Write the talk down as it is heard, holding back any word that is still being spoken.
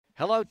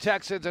Hello,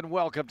 Texans, and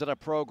welcome to the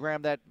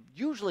program that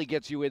usually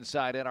gets you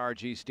inside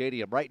NRG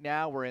Stadium. Right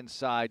now, we're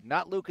inside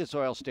not Lucas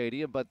Oil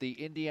Stadium, but the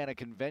Indiana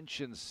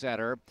Convention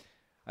Center.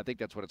 I think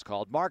that's what it's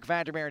called. Mark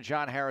Vandermeer and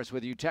John Harris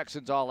with you,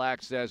 Texans All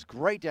Access.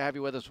 Great to have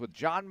you with us with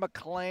John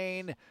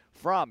McClain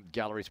from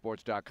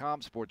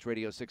GallerySports.com,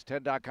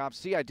 SportsRadio610.com.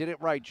 See, I did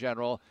it right,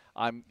 General.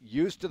 I'm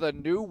used to the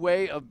new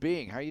way of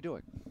being. How are you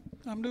doing?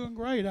 I'm doing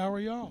great. How are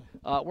y'all?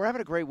 We're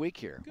having a great week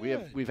here.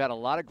 Good. We've had a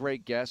lot of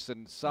great guests,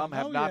 and some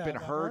have not been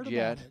heard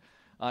yet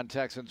on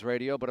Texans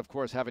radio. But, of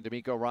course, having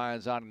D'Amico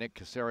Ryans on and Nick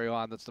Caserio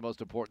on, that's the most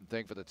important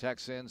thing for the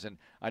Texans. And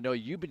I know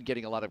you've been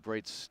getting a lot of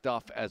great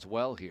stuff as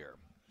well here.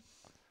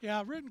 Yeah,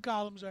 I've written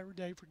columns every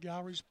day for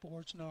Gallery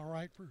Sports, and I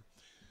write for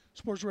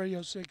Sports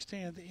Radio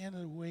 610 at the end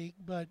of the week.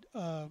 But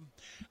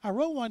I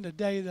wrote one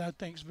today that I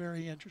think is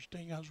very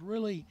interesting. I was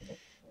really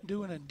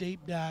doing a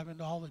deep dive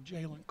into all the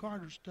Jalen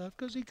Carter stuff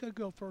because he could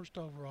go first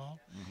overall.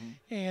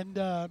 Mm-hmm.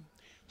 And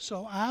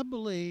so I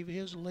believe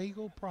his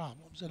legal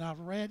problems, and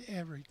I've read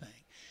everything,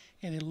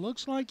 and it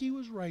looks like he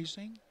was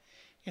racing,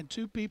 and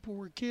 2 people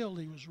were killed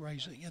he was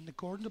racing. And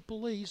according to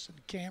police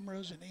and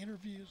cameras and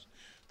interviews,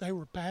 they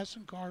were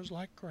passing cars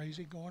like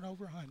crazy, going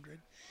over 100.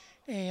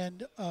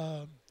 And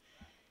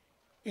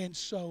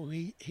so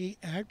he,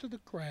 after the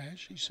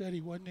crash, he said he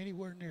wasn't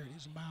anywhere near it. He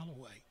was a mile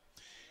away.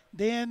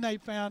 Then they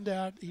found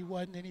out he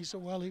wasn't, and he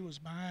said, well, he was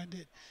behind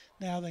it.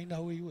 Now they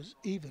know he was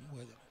even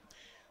with him.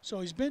 So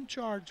he's been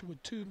charged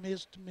with 2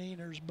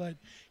 misdemeanors, but,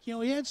 you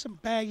know, he had some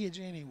baggage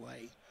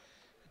anyway.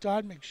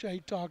 Todd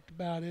McShay talked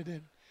about it,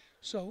 and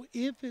so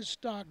if his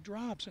stock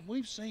drops, and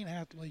we've seen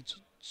athletes'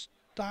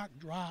 stock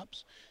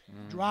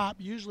drop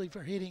usually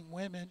for hitting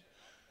women,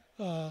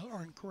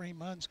 or in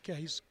Kareem Hunt's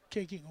case,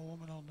 kicking a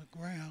woman on the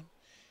ground.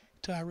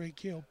 Tyreek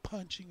Hill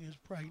punching his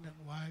pregnant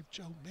wife,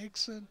 Joe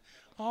Mixon,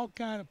 all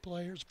kind of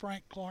players.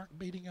 Frank Clark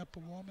beating up a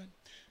woman,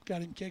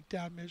 got him kicked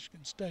out of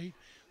Michigan State.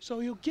 So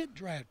he'll get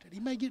drafted. He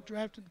may get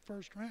drafted in the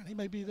first round. He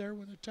may be there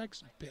when the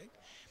Texans pick.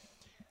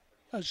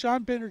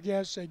 Sean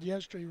Pendergast said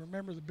yesterday,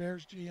 remember the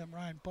Bears GM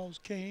Ryan Poles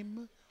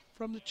came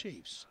from the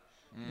Chiefs.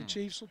 The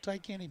Chiefs will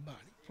take anybody,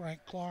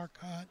 Frank Clark,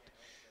 Hunt,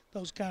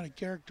 those kind of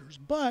characters.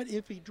 But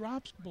if he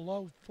drops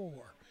below 4,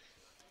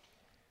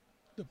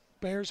 the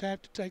Bears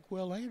have to take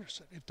Will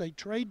Anderson. If they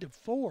trade to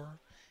 4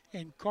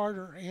 and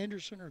Carter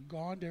Anderson are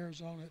gone to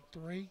Arizona at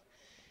 3,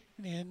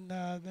 and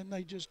then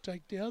they just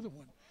take the other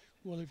one.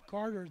 Well, if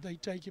Carter, they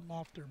take him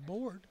off their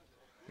board,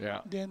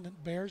 then the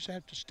Bears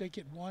have to stick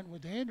at 1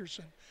 with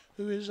Anderson,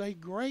 who is a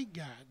great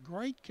guy,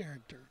 great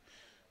character.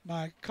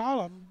 My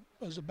column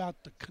was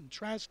about the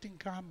contrasting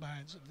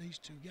combines of these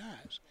 2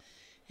 guys.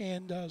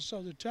 And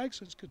so the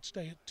Texans could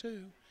stay at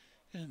 2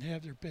 and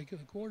have their pick of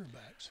the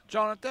quarterbacks.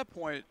 John, at that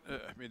point,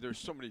 there's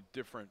so many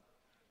different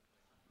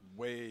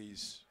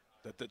ways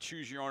that the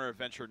Choose Your Own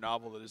Adventure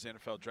novel that is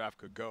NFL draft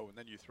could go, and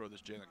then you throw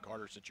this Jalen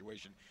Carter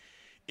situation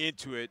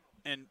into it,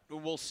 and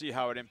we'll see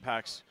how it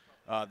impacts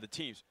the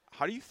teams.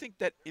 How do you think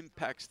that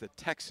impacts the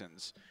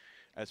Texans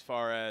as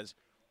far as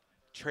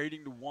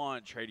trading to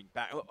 1, trading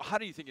back? How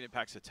do you think it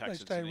impacts the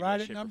Texans? They stay right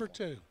at number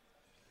 2,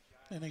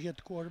 and they get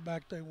the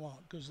quarterback they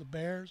want, because the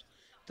Bears,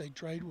 they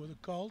trade with the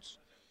Colts.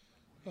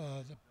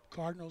 The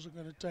Cardinals are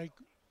going to take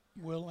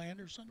Will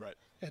Anderson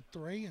at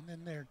 3, and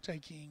then they're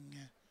taking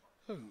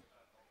who?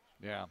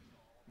 Yeah.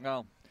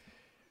 No.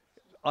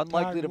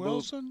 Unlikely Tyree to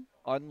Wilson? move.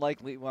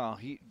 Unlikely. Well,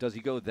 does he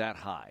go that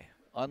high?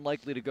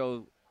 Unlikely to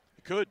go.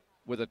 He could.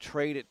 With a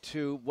trade at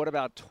 2. What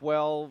about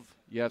 12?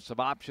 You have some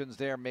options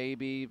there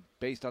maybe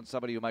based on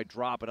somebody who might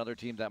drop another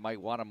team that might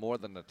want him more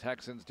than the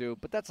Texans do.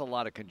 But that's a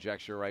lot of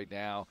conjecture right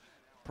now.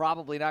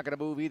 Probably not going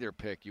to move either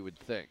pick, you would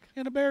think.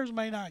 And the Bears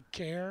may not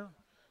care,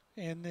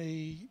 and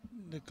the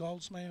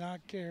Colts may not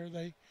care.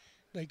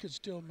 They could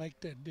still make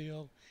that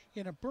deal.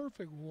 In a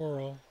perfect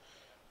world,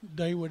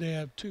 they would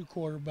have 2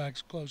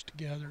 quarterbacks close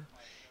together.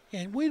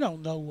 And we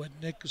don't know what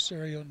Nick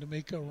Caserio and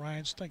D'Amico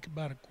Ryans think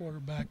about a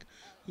quarterback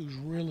who's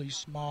really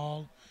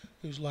small,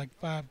 who's like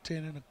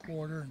 5'10" and a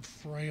quarter and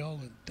frail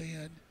and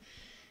thin.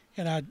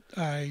 And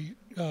I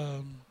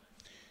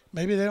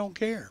maybe they don't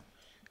care.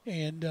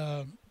 And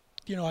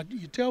you know,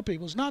 you tell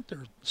people it's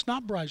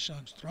not Bryce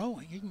Young's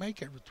throwing. He can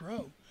make every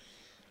throw.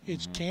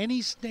 It's can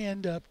he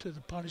stand up to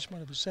the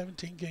punishment of a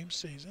 17-game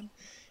season,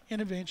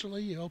 and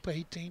eventually you hope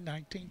 18,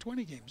 19,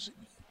 20 games.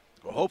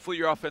 Well, hopefully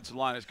your offensive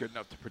line is good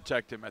enough to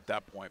protect him at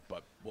that point,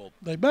 but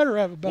they better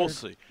have a better we'll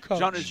see. coach.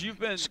 John, as you've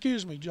been –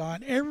 Excuse me,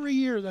 John. Every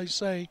year they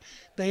say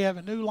they have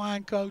a new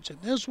line coach,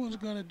 and this one's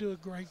going to do a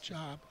great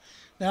job.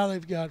 Now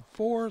they've got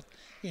 4th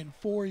in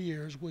 4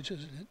 years, which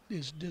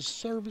is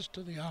disservice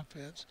to the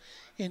offense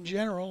in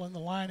general and the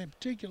line in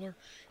particular.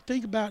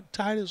 Think about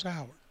Titus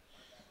Howard.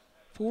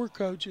 4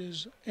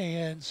 coaches,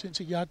 and since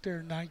he got there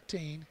in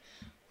 19,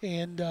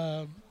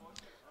 and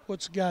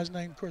what's the guy's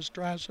name, Chris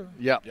Strasser?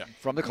 Yeah,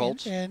 from the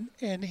Colts. And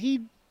he,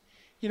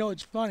 you know,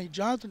 it's funny.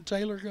 Jonathan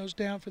Taylor goes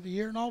down for the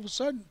year, and all of a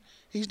sudden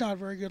he's not a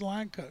very good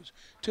line coach.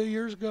 2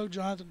 years ago,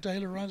 Jonathan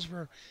Taylor runs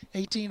for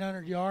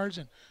 1,800 yards,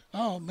 and,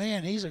 oh,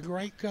 man, he's a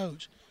great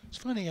coach. It's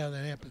funny how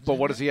that happens. But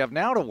what does he have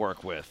now to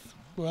work with?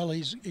 Well,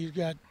 he's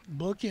got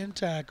bookend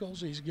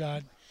tackles. He's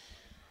got.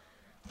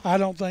 I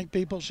don't think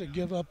people should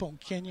give up on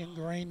Kenyon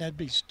Green. That'd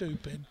be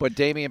stupid. But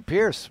Damian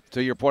Pierce,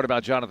 to your point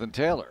about Jonathan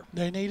Taylor.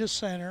 They need a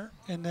center,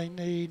 and they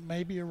need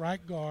maybe a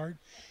right guard,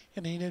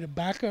 and they need a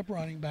backup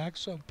running back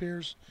so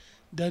Pierce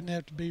doesn't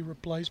have to be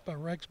replaced by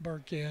Rex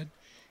Burkhead.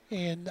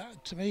 And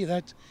to me,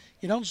 that's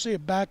you don't see a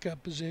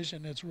backup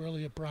position that's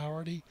really a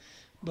priority.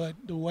 But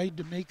the way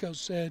D'Amico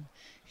said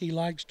he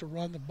likes to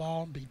run the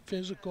ball and be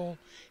physical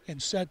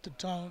and set the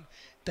tone,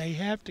 they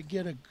have to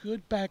get a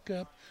good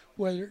backup.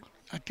 Whether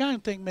I kind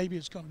of think maybe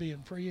it's going to be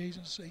in free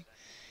agency,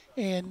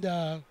 and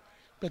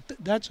but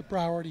that's a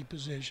priority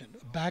position,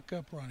 a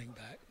backup running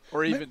back.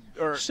 Or even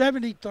or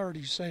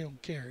 70-30, say, on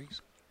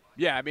carries.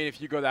 yeah, I mean, if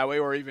you go that way,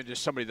 or even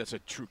just somebody that's a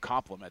true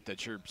complement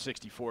that you're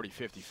 60-40,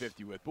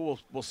 50-50 with. But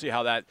we'll see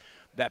how that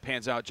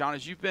pans out. John,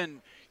 as you've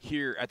been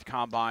here at the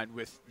Combine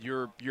with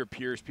your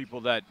peers,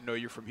 people that know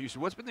you're from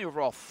Houston, what's been the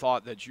overall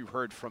thought that you've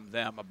heard from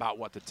them about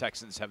what the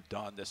Texans have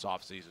done this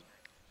offseason?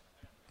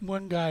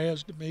 One guy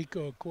asked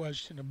D'Amico a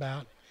question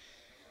about,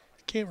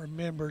 I can't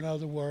remember, in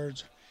other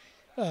words,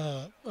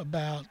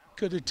 about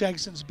could the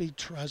Texans be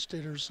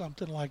trusted or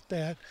something like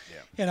that.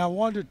 Yeah. And I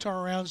wanted to turn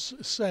around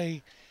and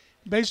say,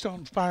 based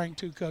on firing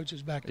two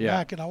coaches back to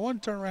back, and I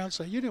wanted to turn around and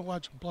say, you didn't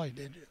watch them play,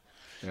 did you?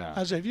 Yeah.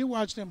 I said, if you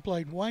watched them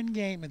play one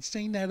game and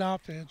seen that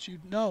offense,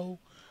 you'd know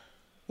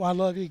why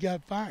Lovey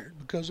got fired,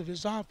 because of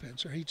his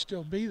offense, or he'd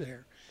still be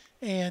there.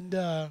 And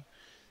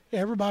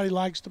everybody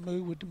likes to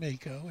move with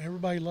D'Amico.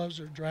 Everybody loves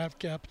their draft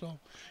capital,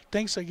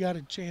 thinks they got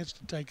a chance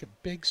to take a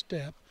big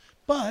step.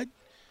 But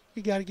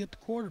you got to get the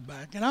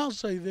quarterback. And I'll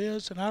say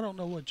this, and I don't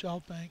know what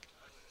y'all think.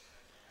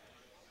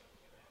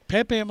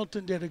 Pep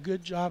Hamilton did a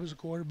good job as a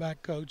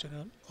quarterback coach and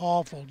an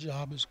awful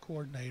job as a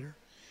coordinator.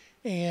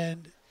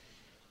 And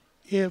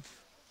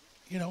if,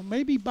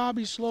 maybe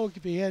Bobby Sloak,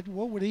 if he had,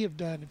 what would he have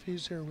done if he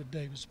was here with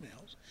Davis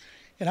Mills?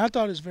 And I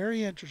thought it was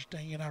very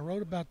interesting, and I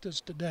wrote about this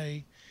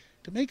today.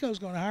 D'Amico's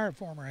going to hire a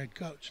former head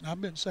coach. And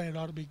I've been saying it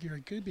ought to be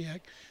Gary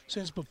Kubiak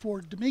since before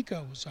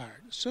D'Amico was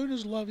hired. As soon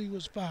as Lovey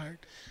was fired,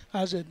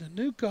 I said the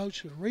new coach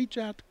should reach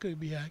out to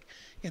Kubiak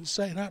and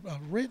say, and I've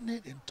written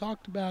it and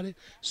talked about it,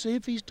 see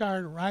if he's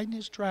tired of riding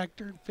his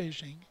tractor and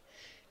fishing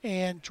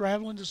and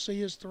traveling to see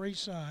his three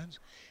sons,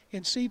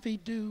 and see if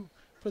he'd do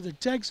for the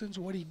Texans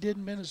what he did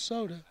in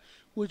Minnesota,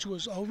 which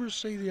was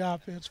oversee the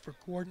offense for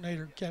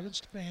coordinator Kevin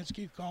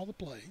Stefanski, who called the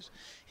plays.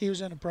 He was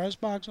in the press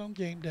box on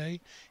game day.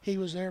 He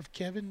was there if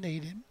Kevin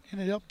needed him,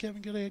 and it helped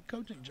Kevin get a head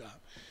coaching job.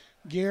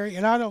 Gary,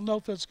 and I don't know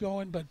if it's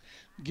going, but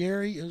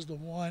Gary is the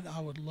one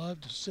I would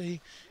love to see.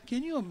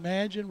 Can you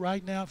imagine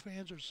right now,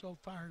 fans are so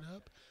fired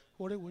up,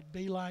 what it would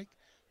be like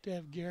to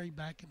have Gary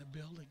back in the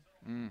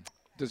building?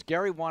 Does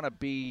Gary want to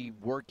be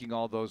working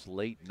all those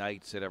late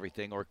nights and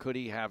everything, or could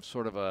he have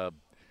sort of a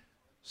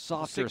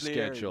softer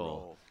schedule?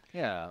 Role.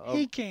 Yeah.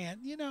 He can.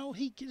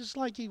 He just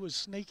like he was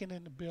sneaking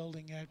in the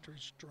building after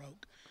his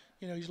stroke.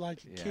 He's like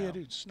a kid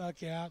who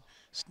snuck out,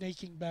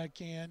 sneaking back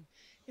in,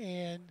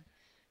 and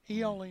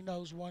he only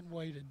knows one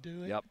way to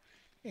do it. Yep.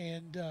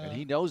 And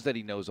he knows that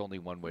he knows only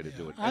one way to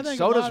do it. I And think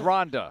so does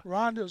Rhonda.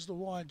 Rhonda's the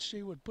one.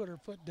 She would put her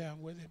foot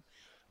down with him.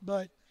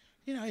 But,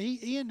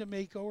 he and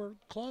D'Amico are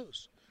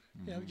close.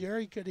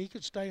 Gary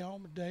could stay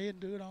home a day and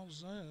do it on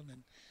Zoom.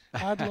 And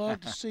I'd love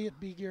to see it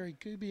be Gary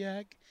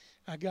Kubiak.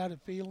 I got a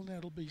feeling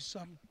it'll be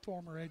some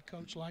former head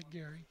coach like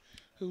Gary,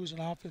 who was an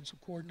offensive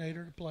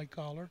coordinator and play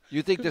caller.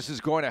 You think this is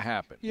going to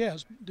happen?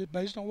 Yes,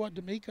 based on what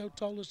D'Amico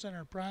told us in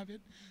our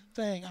private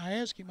thing. I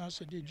asked him, I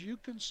said, did you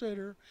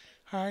consider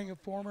hiring a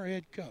former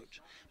head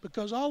coach?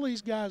 Because all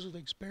these guys with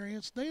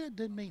experience, they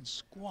didn't mean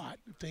squat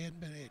if they hadn't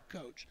been a head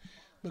coach.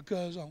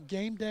 Because on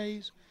game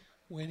days,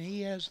 when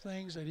he has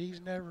things that he's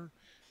never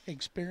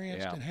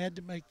experienced and had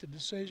to make the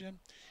decision,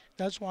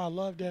 that's why I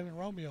loved having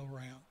Romeo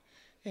around.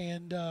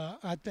 And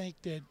I think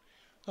that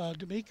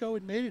D'Amico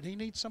admitted he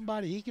needs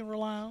somebody he can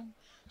rely on,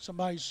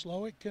 somebody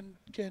Slowick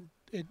can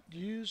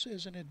use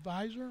as an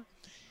advisor.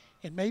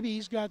 And maybe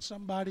he's got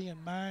somebody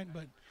in mind,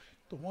 but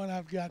the one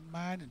I've got in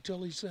mind,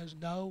 until he says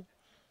no,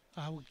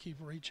 I will keep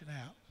reaching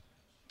out.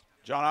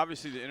 John,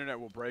 obviously the internet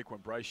will break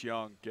when Bryce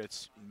Young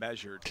gets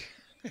measured.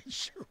 It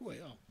sure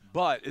will.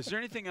 But is there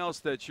anything else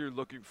that you're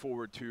looking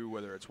forward to,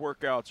 whether it's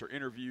workouts or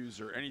interviews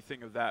or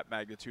anything of that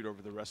magnitude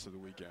over the rest of the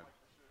weekend?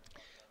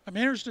 I'm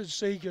interested to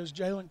see, because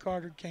Jalen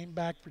Carter came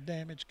back for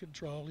damage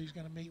control. He's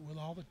going to meet with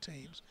all the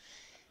teams.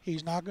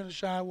 He's not going to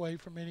shy away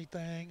from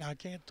anything. I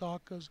can't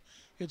talk because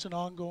it's an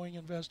ongoing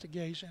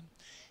investigation.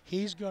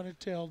 He's going to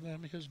tell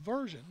them his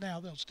version. Now,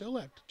 they'll still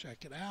have to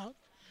check it out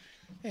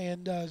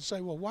and say,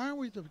 well, why are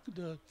we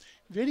the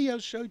video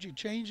showed you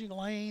changing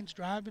lanes,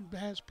 driving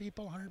past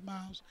people 100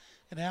 miles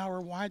an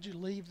hour. Why'd you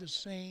leave the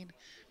scene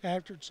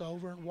after it's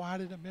over? And why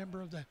did a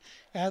member of the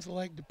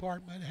athletic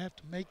department have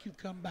to make you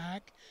come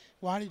back?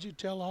 Why did you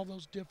tell all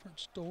those different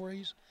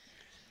stories?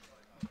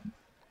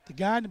 The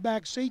guy in the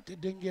back seat that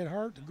didn't get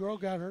hurt, the girl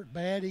got hurt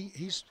bad.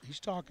 He's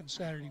talking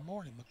Saturday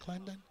morning,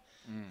 McClendon.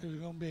 There's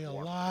going to be a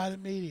lot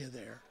of media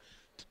there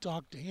to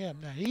talk to him.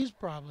 Now, he's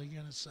probably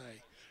going to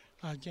say,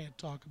 I can't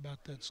talk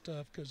about that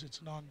stuff because it's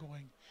an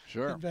ongoing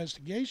Sure.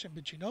 investigation.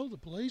 But the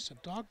police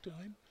have talked to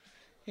him,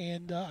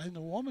 and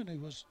the woman who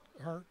was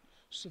hurt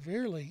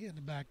severely in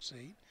the back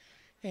seat.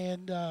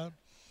 And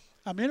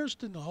I'm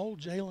interested in the whole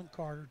Jalen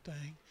Carter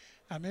thing.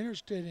 I'm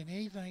interested in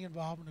anything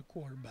involving the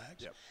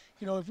quarterbacks. Yep.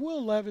 If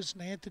Will Levis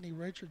and Anthony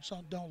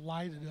Richardson don't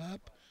light it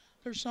up,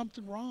 there's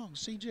something wrong.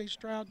 C.J.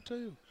 Stroud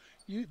too.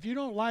 If you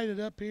don't light it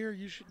up here,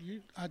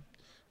 I'd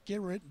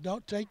get rid.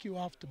 Don't take you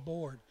off the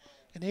board.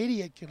 An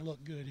idiot can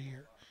look good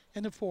here.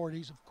 In the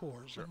 40s, of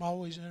course. Sure. I'm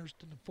always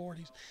interested in the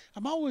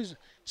 40s.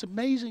 It's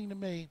amazing to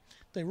me.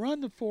 They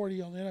run the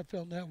 40 on the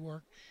NFL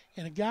Network,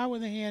 and a guy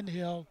with a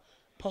handheld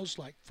posts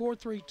like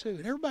 4.32,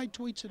 and everybody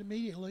tweets it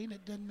immediately, and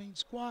it doesn't mean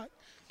squat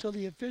till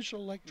the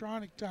official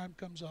electronic time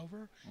comes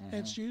over. And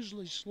it's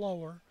usually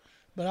slower,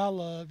 but I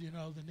love,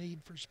 the need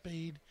for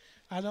speed.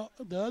 The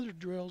other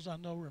drills I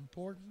know are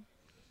important,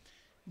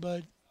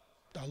 but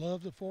I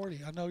love the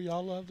 40. I know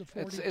y'all love the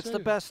 40 It's too. the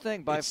best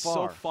thing by It's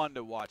far. so fun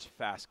to watch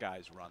fast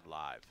guys run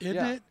live. Isn't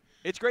Yeah. it?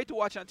 It's great to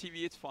watch on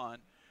TV. It's fun.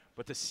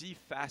 But to see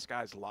fast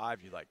guys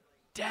live, you're like,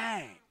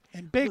 dang.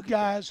 And big Look at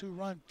guys who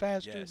run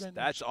faster Yes, than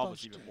that's they're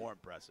almost supposed even to. more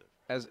impressive.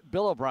 As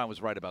Bill O'Brien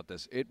was right about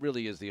this, it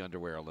really is the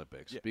underwear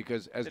Olympics. Yeah,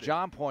 Because as it is.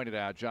 John pointed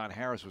out, John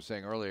Harris was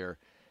saying earlier,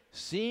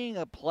 seeing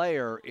a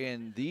player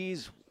in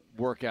these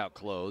workout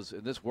clothes,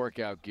 in this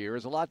workout gear,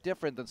 is a lot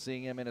different than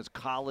seeing him in his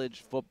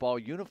college football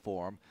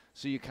uniform.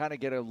 So you kind of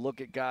get a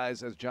look at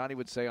guys, as Johnny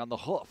would say, on the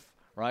hoof,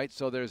 right?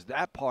 So there's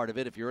that part of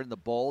it. If you're in the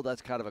bowl,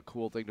 that's kind of a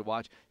cool thing to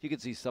watch. You can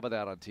see some of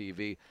that on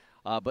TV.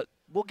 But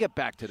we'll get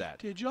back to that.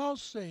 Did y'all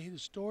see the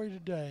story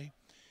today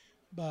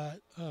by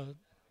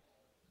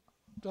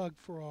Doug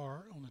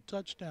Farrar on the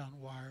Touchdown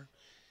Wire?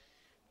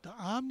 The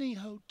Omni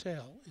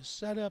Hotel is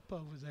set up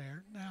over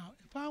there. Now,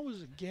 if I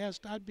was a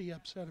guest, I'd be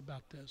upset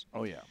about this.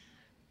 Oh, yeah.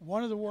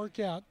 One of the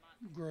workout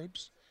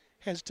groups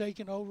has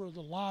taken over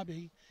the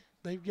lobby.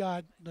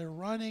 They're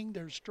running,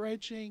 they're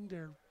stretching,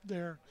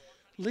 they're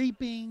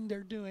leaping,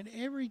 they're doing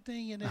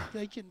everything that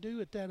they can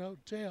do at that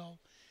hotel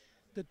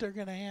that they're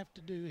going to have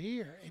to do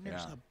here. And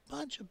there's Yeah. a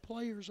bunch of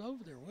players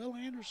over there. Will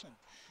Anderson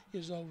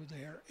is over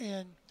there,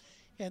 and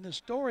the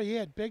story, he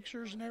had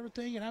pictures and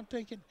everything. And I'm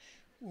thinking,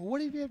 well,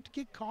 what if you have to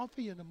get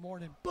coffee in the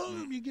morning?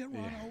 Boom, you get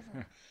run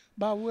over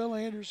by Will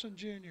Anderson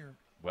Jr.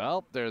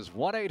 Well, there's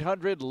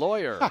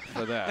 1-800-LAWYER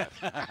for that.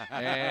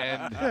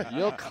 And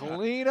you'll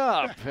clean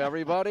up,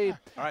 everybody.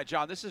 All right,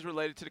 John, this is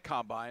related to the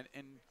Combine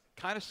and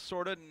kind of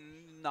sort of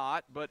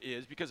not, but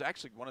is, because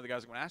actually one of the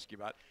guys I'm going to ask you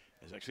about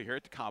is actually here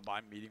at the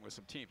Combine meeting with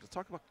some teams. Let's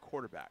talk about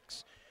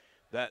quarterbacks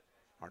that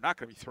are not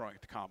going to be throwing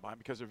at the Combine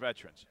because they're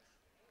veterans.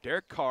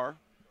 Derek Carr,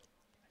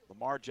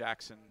 Lamar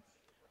Jackson,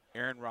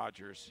 Aaron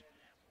Rodgers.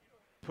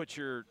 Put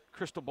your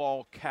crystal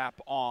ball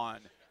cap on.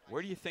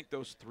 Where do you think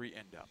those three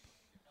end up?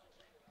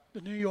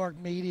 The New York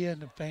media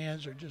and the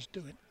fans are just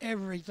doing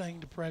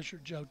everything to pressure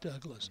Joe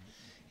Douglas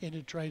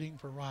into trading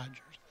for Rodgers.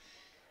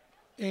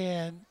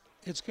 And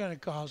it's going to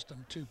cost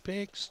them 2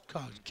 picks,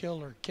 cost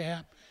killer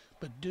cap,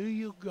 but do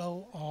you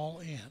go all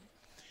in?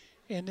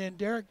 And then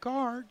Derek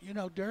Carr,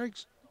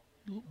 Derek's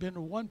been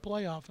to one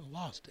playoff and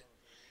lost it.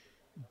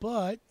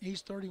 But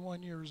he's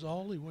 31 years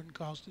old. He wouldn't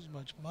cost as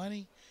much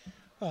money.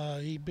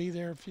 He'd be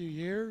there a few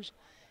years.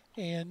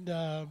 And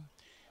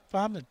if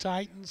I'm the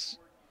Titans,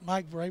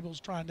 Mike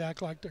Vrabel's trying to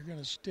act like they're going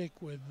to stick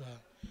with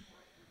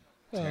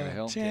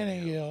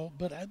Tannehill.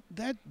 But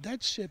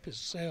that ship has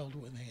sailed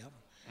with him.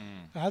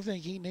 I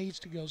think he needs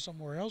to go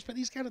somewhere else. But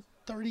he's got a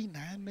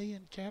 $39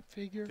 million cap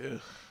figure.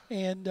 Ugh.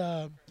 And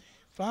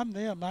if I'm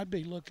them, I'd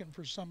be looking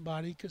for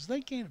somebody because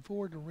they can't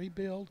afford to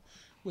rebuild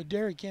with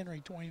Derrick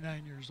Henry,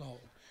 29 years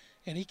old.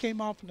 And he came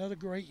off another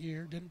great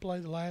year, didn't play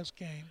the last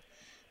game.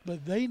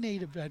 But they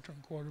need a veteran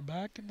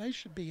quarterback, and they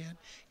should be in.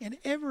 And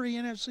every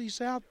NFC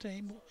South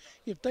team,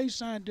 if they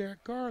sign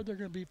Derek Carr, they're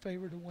going to be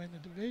favored to win the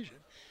division.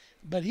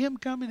 But him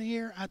coming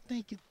here, I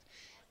think,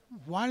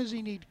 why does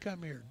he need to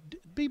come here?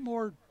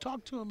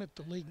 Talk to him at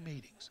the league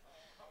meetings.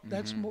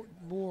 That's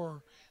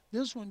more.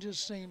 This one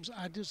just seems,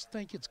 I just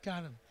think it's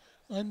kind of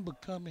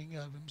unbecoming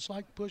of him. It's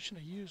like pushing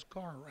a used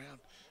car around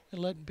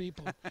and letting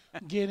people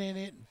get in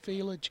it and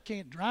feel it. You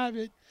can't drive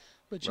it,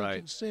 but you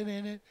can sit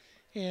in it.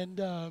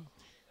 And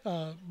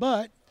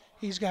but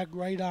he's got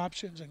great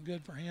options and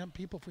good for him.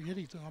 People forget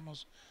he threw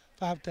almost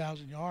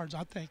 5,000 yards.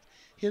 I think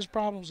his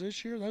problems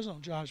this year, those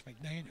on Josh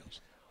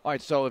McDaniels. All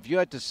right, so if you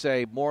had to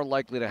say more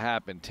likely to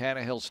happen,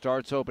 Tannehill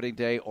starts opening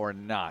day or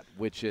not,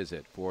 which is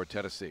it for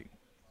Tennessee?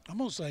 I'm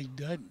going to say he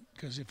doesn't,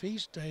 because if he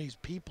stays,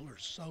 people are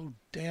so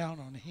down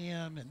on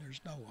him and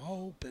there's no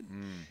hope and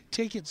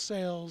ticket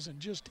sales and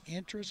just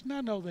interest. And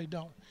I know they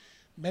don't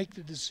make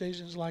the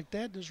decisions like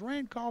that. Does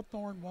Rand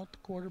Cawthorn want the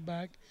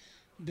quarterback,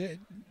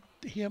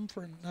 him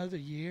for another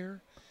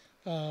year?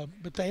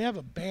 But they have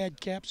a bad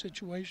cap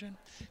situation.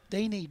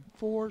 They need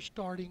 4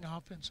 starting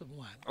offensive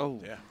linemen. Oh,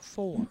 Yeah.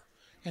 4.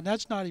 And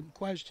that's not even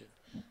questioned.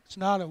 It's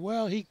not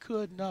he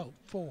could, no,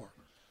 4.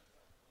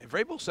 And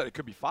Vrabel said it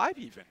could be 5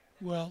 even.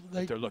 Well,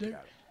 They're looking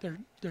at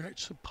they're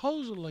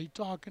supposedly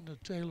talking to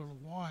Taylor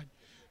Lewan,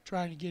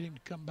 trying to get him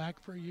to come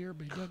back for a year,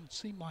 but he doesn't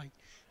seem like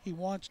He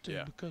wants to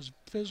Yeah. because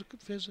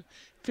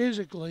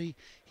physically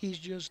he's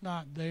just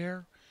not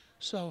there.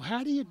 So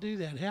how do you do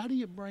that? How do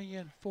you bring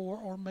in 4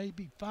 or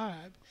maybe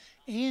 5?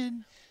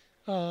 And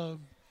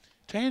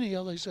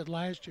Tannehill, they said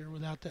last year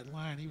without that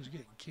line he was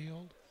getting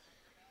killed.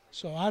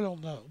 So I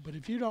don't know. But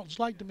if you don't, it's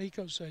like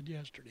D'Amico said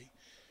yesterday,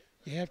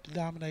 you have to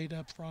dominate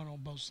up front on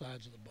both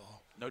sides of the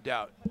ball. No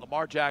doubt.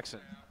 Lamar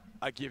Jackson,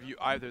 I give you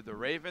either the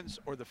Ravens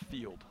or the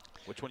field.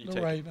 Which one you The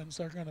take? Ravens,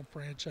 they're going to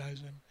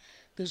franchise him.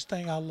 This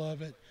thing, I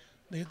love it.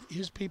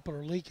 His people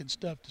are leaking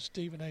stuff to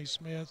Stephen A.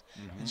 Smith.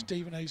 And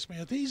Stephen A.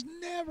 Smith, he's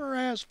never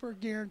asked for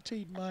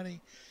guaranteed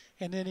money.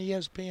 And then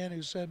ESPN,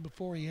 who said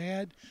before he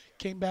had,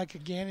 came back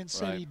again and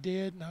said he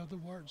did. In other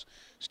words,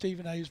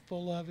 Stephen A. is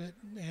full of it.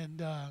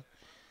 And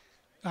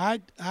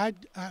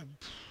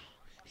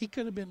he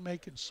could have been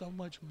making so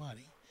much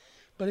money.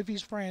 But if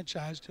he's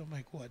franchised, he'll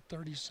make, what,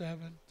 37?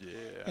 Yeah.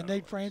 And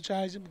they'd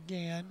franchise him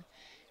again.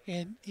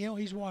 And, you know,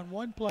 he's won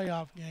 1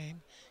 playoff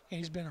game, and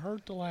he's been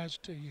hurt the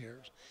last 2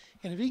 years.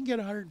 And if he can get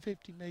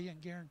 $150 million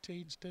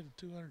guaranteed instead of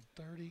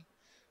 $230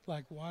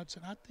 like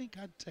Watson, I think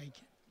I'd take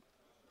it.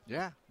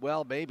 Yeah,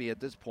 well, maybe at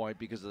this point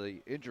because of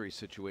the injury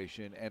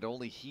situation, and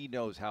only he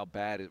knows how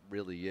bad it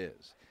really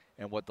is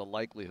and what the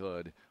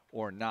likelihood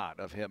or not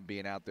of him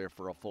being out there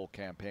for a full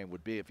campaign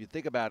would be. If you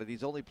think about it,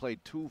 he's only played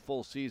 2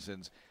 full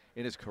seasons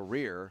in his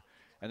career,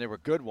 and they were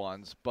good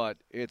ones, but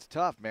it's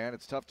tough, man.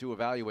 It's tough to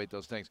evaluate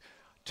those things.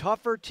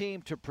 Tougher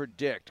team to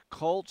predict,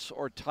 Colts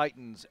or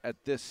Titans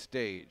at this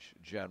stage,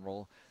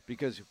 General,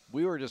 because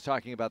we were just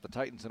talking about the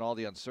Titans and all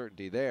the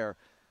uncertainty there.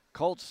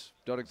 Colts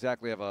don't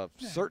exactly have a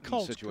certain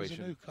Colts situation. is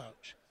a new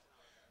coach.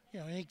 You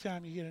know,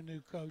 anytime you get a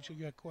new coach, you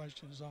got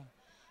questions on,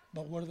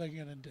 but what are they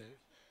going to do?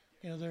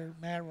 You know,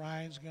 Matt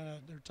Ryan's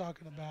they're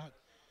talking about,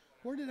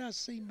 where did I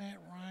see Matt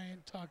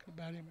Ryan talking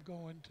about him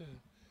going to,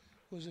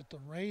 was it the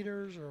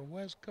Raiders or a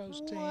West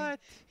Coast team?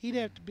 He'd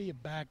have to be a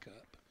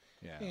backup.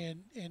 Yeah.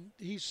 And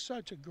he's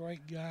such a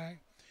great guy.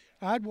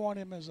 I'd want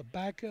him as a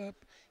backup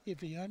if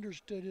he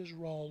understood his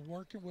role,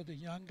 working with a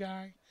young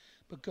guy,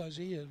 because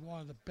he is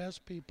one of the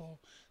best people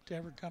to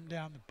ever come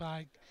down the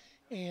pike.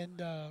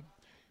 And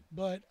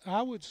but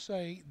I would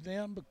say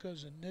them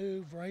because of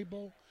new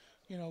Vrabel.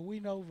 You know,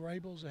 we know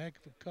Vrabel's a heck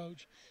of a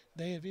coach.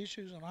 They have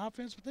issues on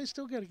offense, but they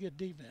still got a good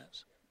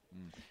defense.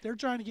 They're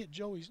trying to get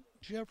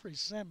Jeffrey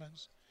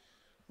Simmons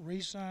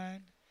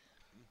re-signed,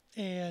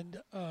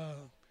 and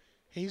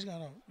he's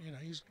gonna,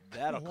 he's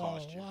That'll gonna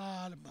want cost a you.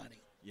 lot of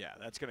money, Yeah,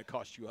 that's going to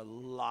cost you a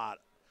lot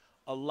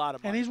of money.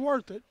 and he's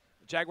worth it.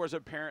 Jaguars are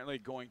apparently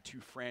going to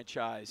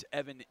franchise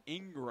Evan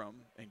Ingram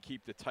and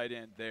keep the tight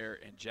end there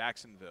in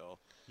Jacksonville.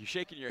 You're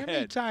shaking your How many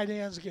head. tight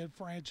ends get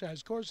franchised?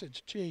 Of course,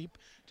 it's cheap.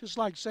 Just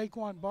like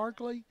Saquon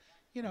Barkley,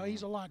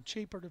 he's a lot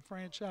cheaper to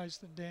franchise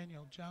than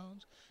Daniel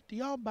Jones. Do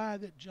y'all buy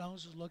that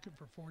Jones is looking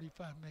for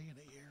 $45 million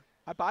a year?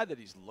 I buy that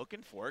he's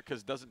looking for it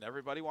because doesn't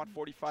everybody want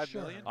 $45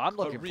 million? I'm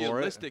looking but for it.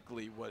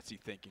 realistically, what's he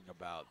thinking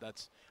about?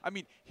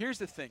 Here's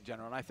the thing,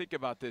 General, and I think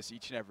about this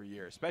each and every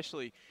year,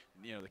 especially,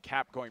 the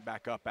cap going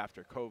back up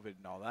after COVID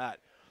and all that,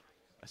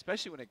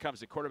 especially when it comes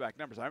to quarterback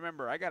numbers. I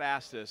remember I got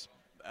asked this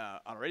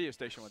on a radio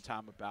station one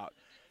time about,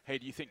 hey,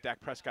 do you think Dak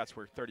Prescott's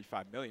worth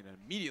 $35 million? And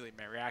immediately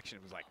my reaction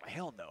was like,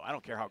 hell no, I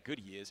don't care how good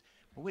he is.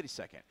 But wait a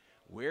second.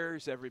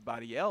 Where's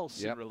everybody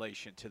else in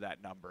relation to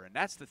that number? And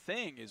that's the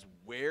thing, is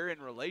where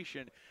in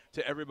relation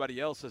to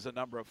everybody else is a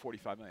number of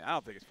 $45 million? I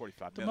don't think it's $45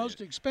 million. The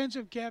most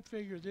expensive cap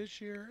figure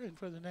this year and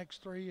for the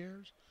next 3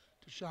 years,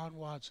 Deshaun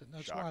Watson.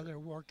 That's why they're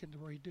working to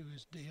redo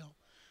his deal.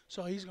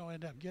 So he's going to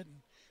end up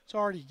getting, it's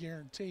already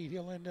guaranteed,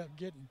 he'll end up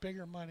getting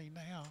bigger money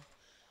now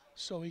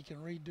so he can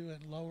redo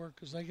it lower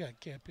because they got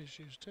cap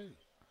issues too.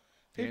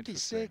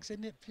 56,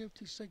 isn't it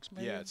 56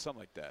 million? Yeah, it's something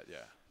like that, yeah.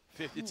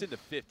 It's in the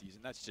 50s,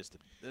 and that's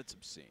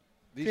obscene.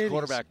 These 50s.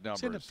 quarterback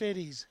numbers. It's in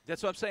the 50s.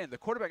 That's what I'm saying. The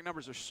quarterback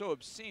numbers are so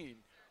obscene,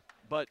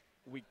 but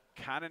we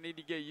kind of need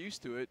to get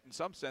used to it in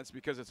some sense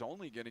because it's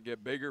only going to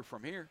get bigger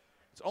from here.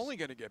 It's only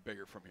going to get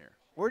bigger from here.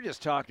 We're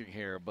just talking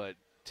here, but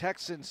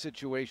Texans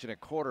situation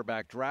at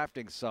quarterback,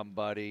 drafting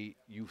somebody,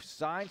 you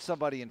sign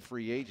somebody in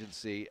free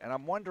agency, and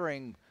I'm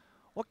wondering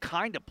what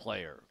kind of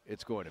player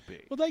it's going to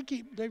be. Well,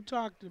 they've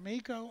talked to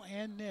Miko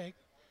and Nick,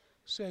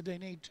 said they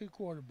need 2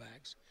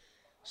 quarterbacks.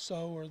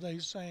 So are they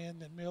saying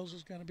that Mills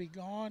is going to be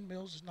gone?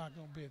 Mills is not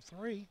going to be a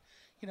 3.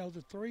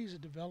 The 3 is a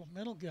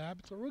developmental guy,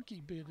 but the rookie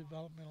would be a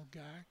developmental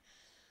guy.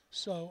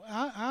 So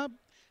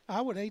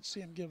I would hate to see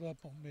him give up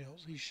on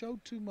Mills. He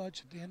showed too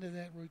much at the end of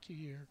that rookie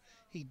year.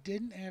 He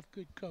didn't have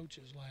good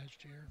coaches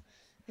last year.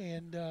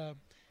 And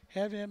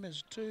have him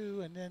as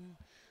 2 and then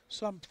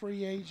some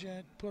free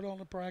agent put on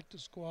the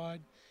practice squad.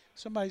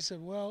 Somebody said,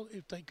 well,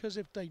 if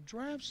they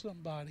draft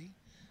somebody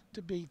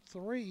to be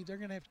 3, they're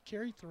going to have to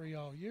carry 3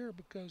 all year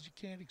because you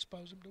can't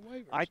expose them to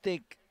waivers. I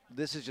think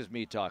this is just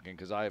me talking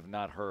because I have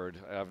not heard.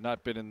 I have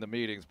not been in the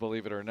meetings,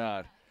 believe it or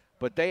not.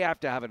 But they have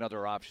to have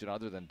another option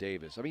other than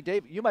Davis. I mean,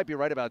 Dave, you might be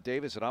right about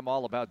Davis, and I'm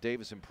all about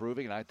Davis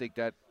improving, and I think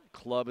that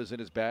club is in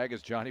his bag,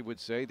 as Johnny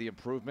would say, the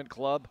improvement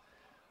club.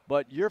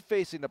 But you're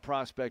facing the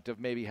prospect of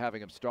maybe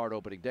having him start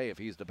opening day if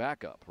he's the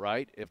backup,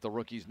 right? If the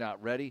rookie's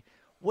not ready.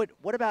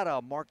 What about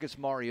a Marcus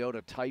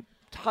Mariota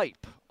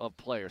type of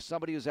player?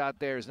 Somebody who's out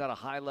there is not a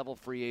high-level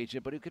free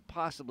agent, but who could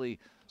possibly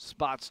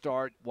spot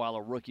start while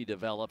a rookie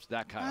develops,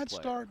 that kind I'd of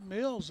player. start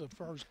Mills the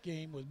first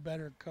game with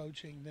better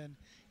coaching than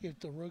if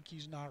the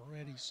rookie's not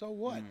ready. So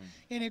what?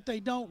 And if they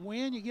don't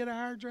win, you get a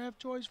higher draft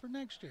choice for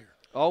next year.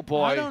 Oh,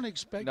 boy. I don't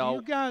expect No.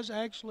 you guys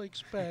actually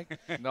expect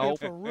No.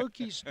 if a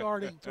rookie's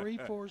starting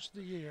 3/4 of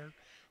the year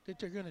that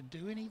they're going to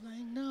do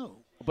anything.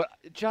 No. But,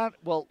 John,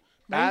 well,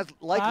 Maybe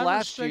like 5 or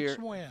last 6 year,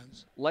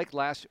 wins.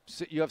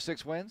 you have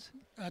 6 wins?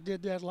 I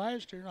did that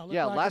last year, and I looked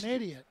Yeah, like last an year.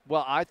 idiot.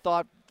 Well, I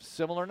thought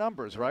similar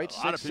numbers, right? A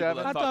lot of 6, people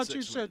 7. I thought thought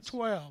you 6 said wins.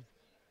 12.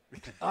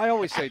 I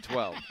always say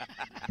 12.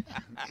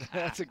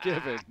 That's a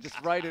given.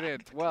 Just write it in,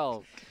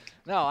 12.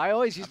 No, I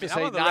always used to I'm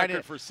say on the 9 record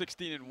and for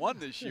 16-1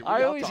 this year. What I are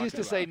y'all always used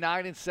to talking say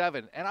 9 and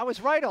 7, and I was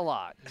right a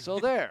lot. So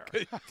there.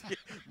 about?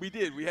 We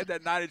did. We had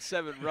that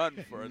 9-7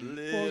 run for a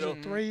little,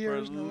 3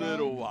 years for in a a row?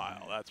 little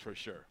while. That's for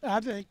sure. I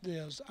think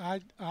this.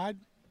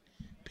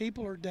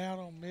 People are down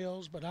on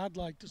Mills, but I'd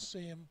like to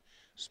see him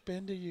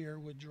spend a year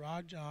with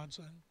Gerard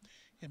Johnson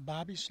and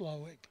Bobby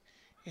Slowick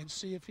and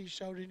see if he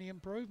showed any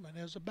improvement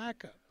as a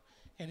backup.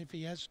 And if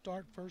he has to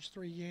start first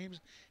 3 games,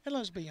 and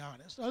let's be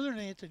honest, other than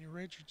Anthony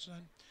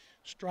Richardson,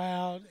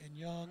 Stroud, and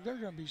Young, they're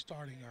going to be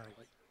starting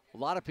early. A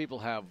lot of people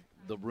have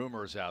the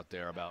rumors out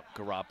there about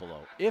Garoppolo.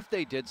 If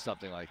they did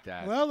something like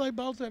that, Well, they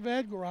both have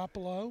had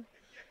Garoppolo,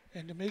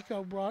 and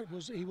D'Amico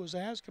was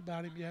asked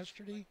about him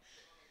yesterday.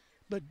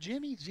 But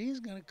Jimmy G is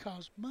going to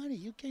cost money.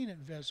 You can't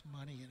invest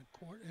money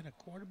in a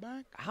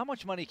quarterback. how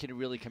much money can he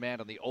really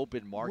command on the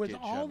open market, With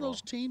all General?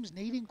 those teams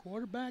needing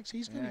quarterbacks,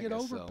 he's going Yeah, to I get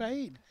guess so.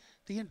 overpaid.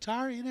 The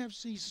entire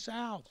NFC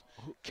South,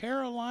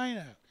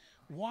 Carolina,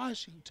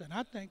 Washington.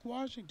 I think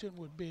Washington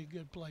would be a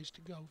good place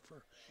to go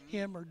for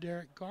him or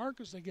Derek Carr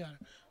because they got a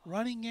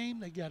running game,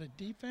 they got a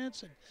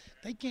defense, and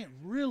they can't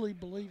really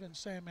believe in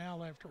Sam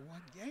Howell after 1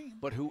 game.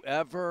 But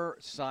whoever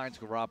signs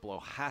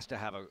Garoppolo has to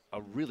have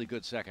a really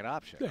good second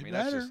option. They I mean,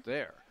 that's better. just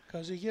there.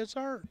 Because he gets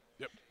hurt.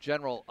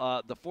 General,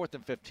 the 4th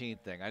and 15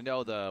 thing. I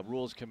know the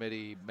Rules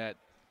Committee met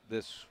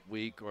this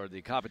week, or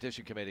the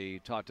Competition Committee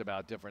talked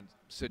about different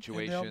And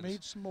situations. they'll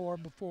meet some more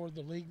before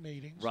the league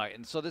meetings. Right,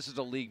 and so this is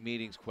a league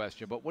meetings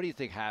question, but what do you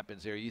think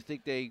happens here? You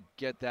think they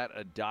get that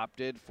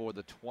adopted for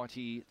the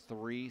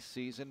 23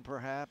 season,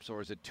 perhaps,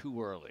 or is it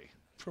too early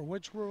For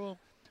which rule?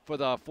 for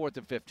the 4th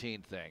and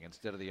 15 thing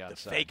instead of the The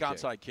onside fake kick?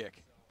 onside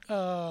kick.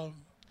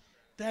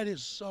 That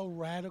is so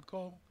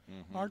radical.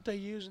 Aren't they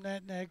using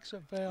that in the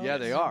XFL? Yeah,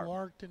 they And are. It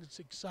worked, and it's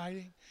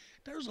exciting.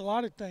 There's a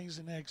lot of things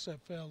in the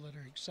XFL that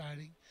are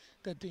exciting.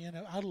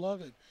 I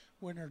love it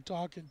when they're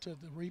talking to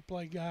the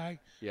replay guy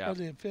Yeah. or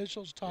the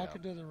officials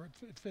talking to the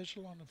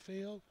official on the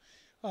field.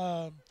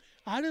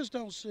 I just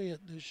don't see it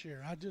this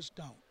year. I just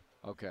don't.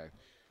 Okay.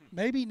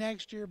 Maybe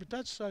next year, but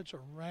that's such a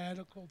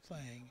radical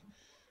thing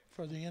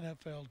for the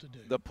NFL to do.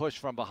 The push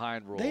from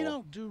behind rule. They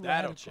don't do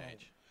That'll radical.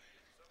 change.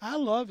 I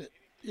love it.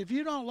 If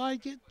you don't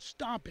like it,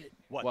 stop it.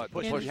 What? What, the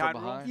push the push behind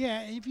from rule? behind?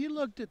 Yeah, if you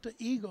looked at the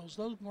Eagles,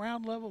 those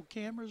ground level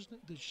cameras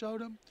that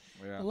showed them,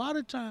 Yeah. a lot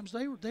of times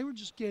they were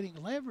just getting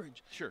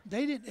leverage. Sure.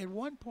 They didn't. At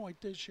one point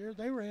this year,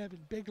 they were having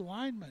big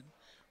linemen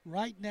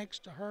right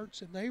next to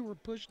Hurts, and they were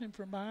pushing him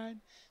from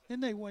behind. Then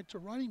they went to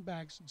running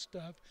backs and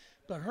stuff.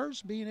 But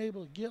Hurts being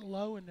able to get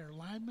low and their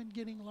linemen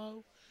getting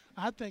low,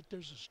 I think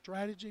there's a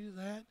strategy to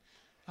that.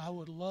 I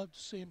would love to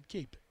see him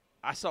keep it.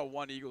 I saw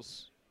one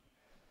Eagles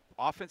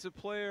offensive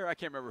player, I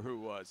can't remember who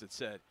it was, that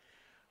said,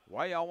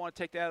 "Why y'all want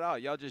to take that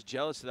out? Y'all just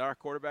jealous that our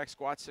quarterback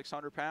squats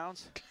 600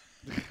 pounds?"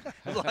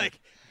 Like,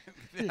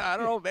 I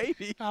don't know,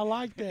 maybe. I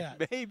like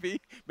that.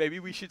 Maybe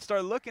we should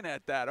start looking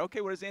at that.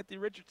 Okay, what does Anthony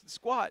Richardson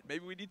squat?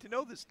 Maybe we need to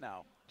know this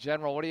now.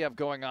 General, what do you have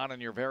going on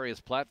your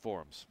various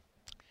platforms?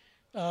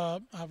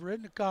 I've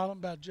written a column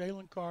about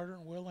Jalen Carter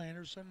and Will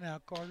Anderson and how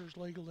Carter's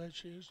legal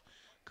issues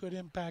could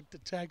impact the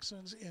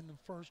Texans in the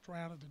first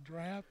round of the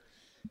draft.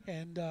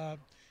 And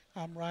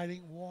I'm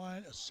writing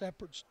a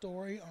separate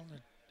story on the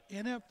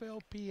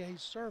NFLPA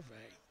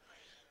survey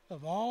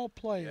of all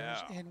players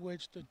in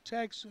which the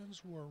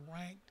Texans were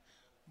ranked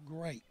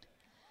great.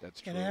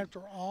 That's true. And after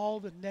all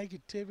the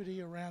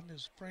negativity around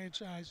this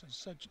franchise and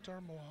such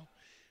turmoil,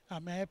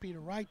 I'm happy to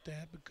write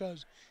that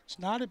because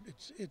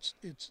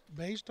it's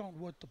based on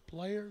what the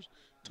players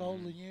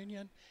told the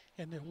union,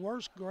 and the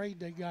worst grade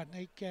they got in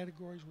 8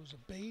 categories was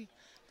a B.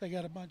 They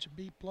got a bunch of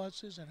B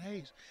pluses and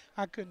A's.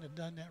 I couldn't have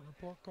done that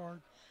report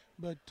card,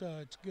 but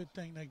it's a good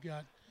thing they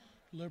got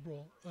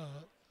liberal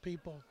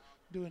people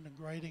doing the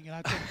grading, and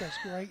I think that's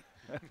great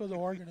for the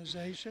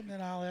organization.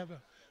 Then I'll have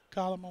a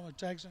column on the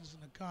Texans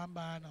and the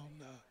Combine on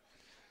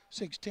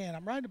 610.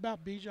 I'm writing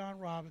about Bijan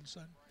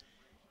Robinson,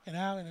 and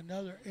how in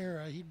another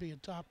era he'd be a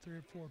top 3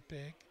 or 4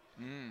 pick.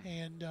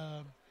 And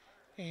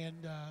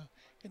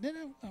then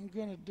I'm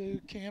going to do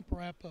camp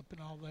wrap up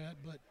and all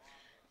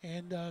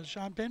that.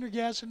 Sean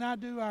Pendergast and I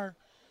do our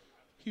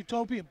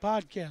Utopia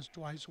podcast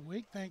twice a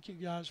week. Thank you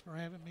guys for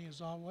having me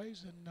as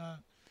always, and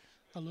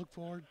I look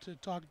forward to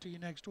talking to you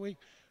next week.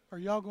 Are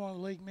y'all going to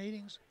league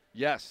meetings?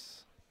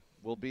 Yes,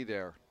 we'll be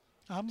there.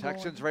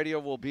 Texans going. Radio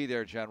will be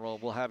there, General.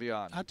 We'll have you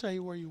on. I'll tell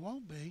you where you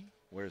won't be.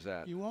 Where's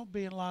that? You won't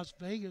be in Las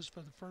Vegas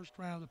for the first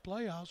round of the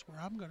playoffs, where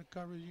I'm going to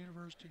cover the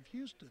University of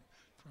Houston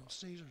from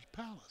Caesar's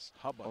Palace.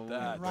 How about Oh,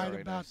 that? And write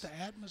very about nice. the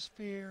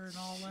atmosphere and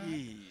all that.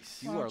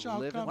 Jeez. You Why are don't y'all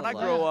living come the When I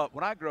with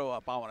grow that?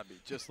 up, I want to be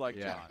just like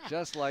Yeah, John.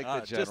 just like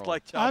the General. Just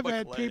like John I've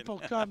had McClain. people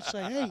come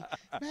say, hey,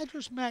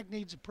 Mattress Mac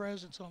needs a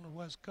presence on the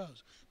West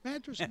Coast.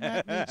 Mattress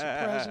Mac needs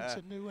a presence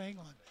in New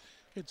England.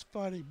 It's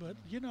funny, but,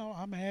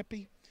 I'm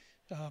happy.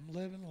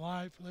 Living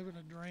life, living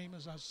a dream.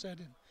 As I said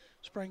in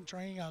spring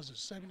training, I was a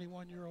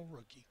 71-year-old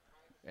rookie.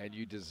 And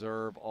you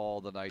deserve all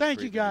the nice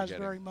Thank you treatment you're guys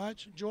getting. very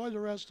much. Enjoy the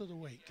rest of the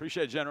week.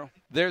 Appreciate it, General.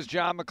 There's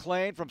John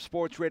McClain from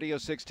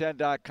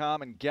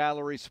SportsRadio610.com and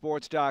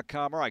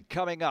GallerySports.com. All right,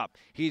 coming up,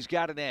 he's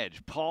got an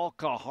edge. Paul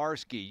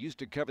Kaharski used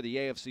to cover the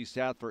AFC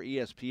South for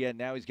ESPN.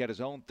 Now he's got his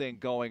own thing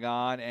going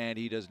on, and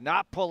he does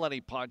not pull any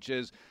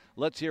punches.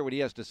 Let's hear what he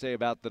has to say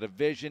about the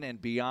division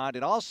and beyond.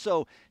 And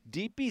also,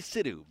 Deepi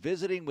Sidhu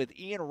visiting with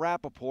Ian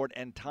Rappaport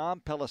and Tom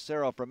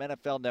Pelissero from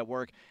NFL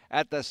Network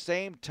at the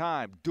same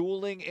time.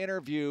 Dueling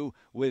interview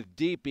with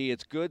Deepi.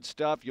 It's good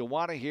stuff. You'll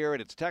want to hear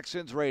it. It's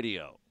Texans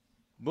Radio.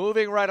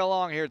 Moving right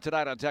along here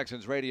tonight on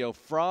Texans Radio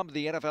from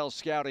the NFL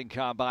Scouting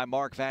Combine,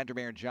 Mark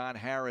Vandermeer and John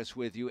Harris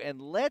with you.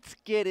 And let's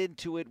get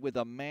into it with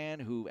a man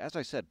who, as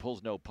I said,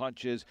 pulls no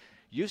punches.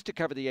 Used to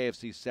cover the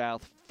AFC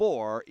South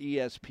for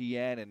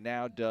ESPN and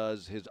now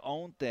does his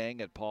own thing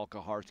at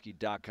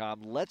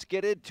paulkaharski.com. Let's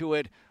get into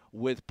it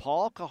with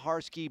Paul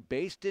Kaharski,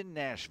 based in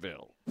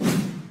Nashville.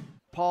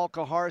 Paul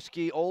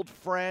Kaharski, old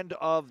friend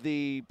of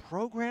the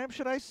program,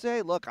 should I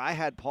say? Look, I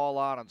had Paul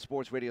on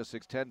Sports Radio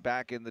 610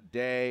 back in the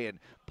day, and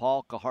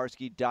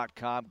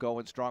paulkaharski.com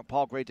going strong.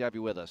 Paul, great to have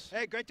you with us.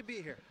 Hey, great to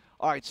be here.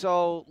 All right,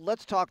 so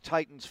let's talk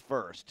Titans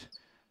first.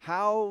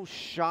 How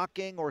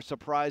shocking or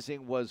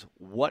surprising was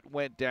what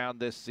went down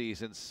this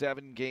season?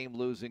 7-game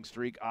losing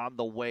streak on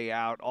the way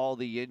out, all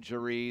the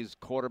injuries,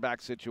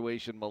 quarterback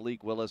situation,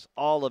 Malik Willis,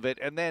 all of it,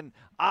 and then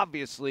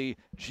obviously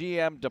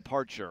GM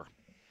departure.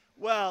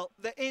 Well,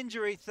 the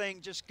injury thing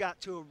just got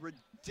to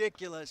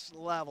ridiculous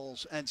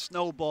levels and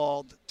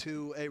snowballed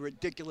to a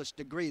ridiculous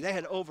degree. They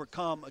had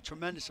overcome a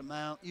tremendous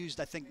amount, used,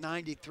 I think,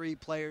 93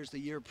 players the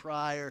year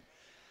prior.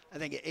 I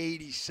think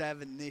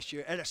 87 this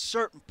year. At a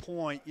certain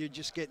point, you're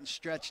just getting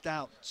stretched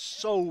out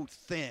so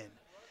thin.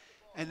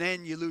 And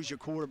then you lose your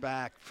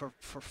quarterback for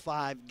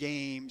 5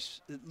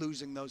 games,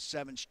 losing those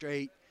 7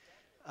 straight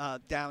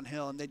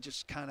downhill, and they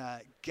just kind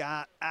of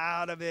got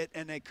out of it,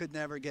 and they could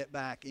never get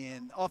back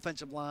in.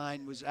 Offensive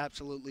line was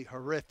absolutely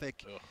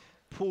horrific. Ugh.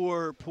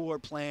 Poor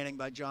planning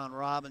by John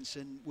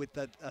Robinson with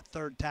a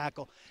third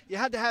tackle. You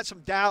had to have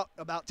some doubt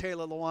about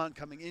Taylor Lewan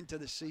coming into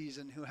the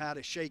season, who had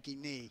a shaky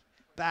knee.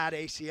 Bad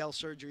ACL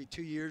surgery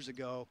 2 years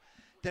ago.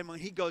 Then when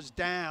he goes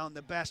down,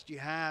 the best you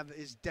have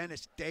is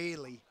Dennis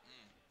Daly.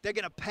 They're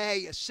going to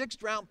pay a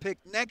 6th-round pick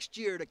next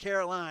year to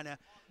Carolina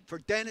for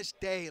Dennis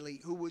Daly,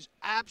 who was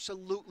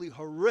absolutely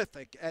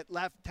horrific at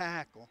left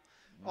tackle.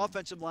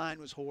 Offensive line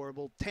was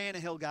horrible.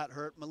 Tannehill got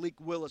hurt. Malik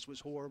Willis was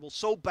horrible.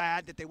 So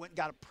bad that they went and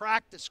got a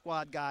practice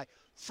squad guy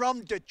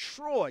from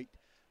Detroit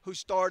who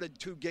started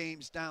 2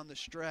 games down the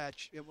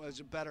stretch. It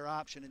was a better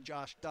option than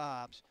Josh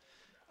Dobbs.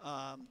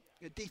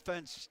 The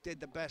defense did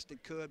the best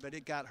it could, but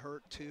it got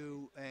hurt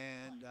too,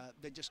 and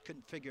they just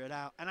couldn't figure it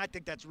out. And I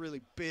think that's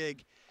really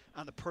big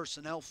on the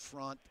personnel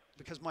front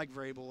because Mike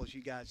Vrabel, as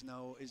you guys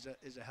know, is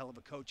a hell of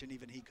a coach, and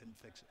even he couldn't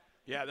fix it.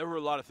 Yeah, there were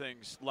a lot of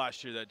things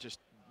last year that just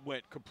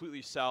went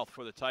completely south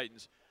for the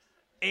Titans.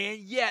 And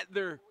yet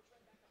they're,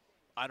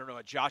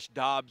 a Josh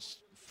Dobbs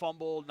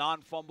fumble,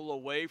 non-fumble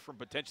away from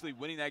potentially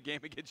winning that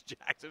game against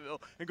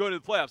Jacksonville and going to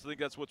the playoffs. I think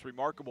that's what's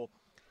remarkable.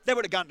 They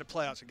would have gotten to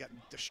playoffs and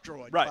gotten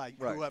destroyed by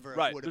whoever it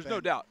would have There's been.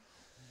 no doubt.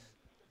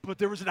 But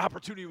there was an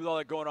opportunity with all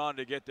that going on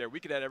to get there.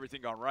 We could have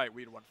everything gone right.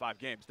 We'd have won 5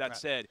 games. That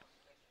said,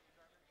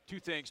 2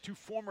 things. 2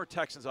 former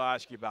Texans I'll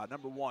ask you about.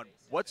 Number 1,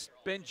 what's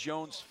Ben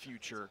Jones'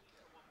 future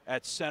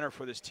at center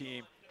for this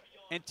team?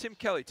 And Tim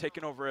Kelly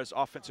taking over as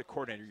offensive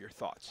coordinator, your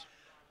thoughts?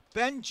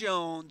 Ben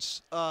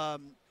Jones,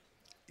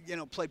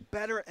 played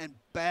better and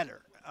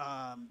better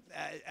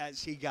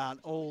as he got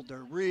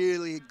older.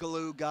 Really a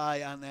glue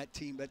guy on that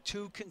team. But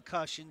 2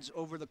 concussions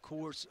over the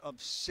course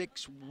of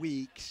 6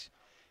 weeks.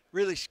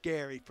 Really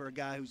scary for a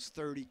guy who's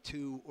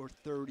 32 or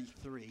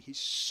 33. He's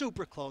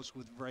super close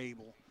with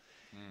Vrabel.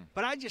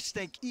 But I just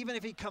think even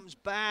if he comes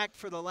back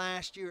for the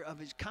last year of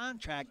his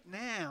contract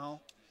now,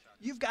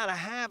 you've got to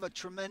have a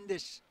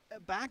tremendous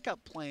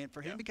backup plan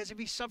for him because if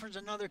he suffers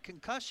another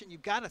concussion,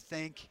 you've got to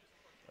think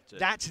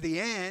that's the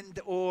end,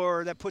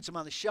 or that puts him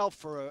on the shelf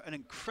for an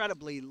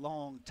incredibly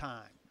long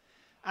time.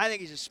 I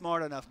think he's a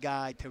smart enough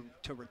guy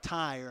to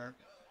retire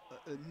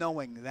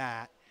knowing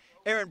that.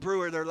 Aaron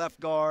Brewer, their left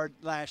guard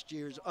last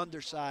year's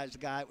undersized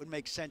guy. It would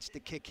make sense to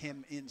kick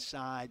him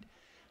inside,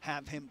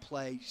 have him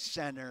play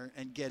center,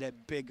 and get a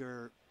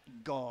bigger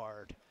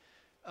guard.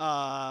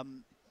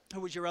 Who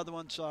was your other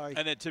one? Sorry.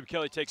 And then Tim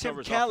Kelly takes over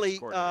as Tim Kelly,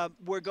 offensive coordinator.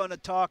 we're going to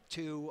talk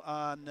to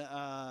on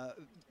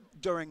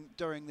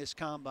during this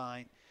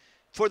combine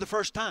for the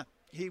first time.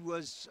 He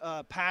was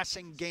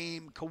passing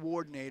game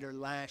coordinator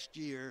last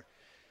year,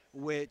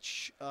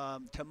 which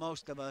to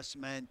most of us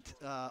meant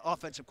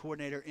offensive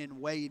coordinator in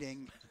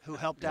waiting, who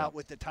helped out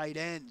with the tight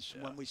ends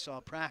when we saw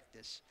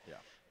practice.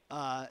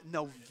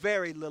 Know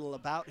very little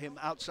about him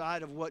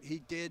outside of what he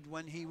did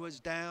when he was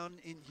down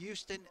in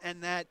Houston,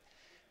 and that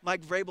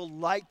Mike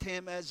Vrabel liked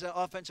him as an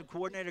offensive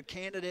coordinator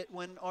candidate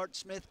when Art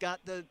Smith got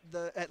the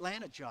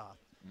Atlanta job,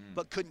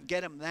 but couldn't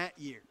get him that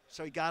year.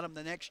 So he got him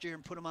the next year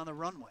and put him on the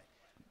runway.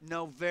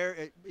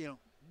 Has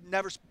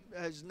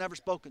never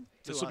spoken to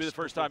us. This will be the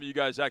first time you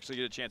guys actually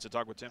get a chance to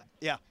talk with Tim.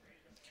 Yeah.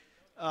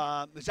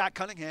 Zach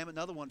Cunningham,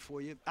 another one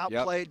for you.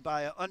 Outplayed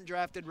by an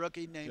undrafted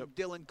rookie named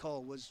Dylan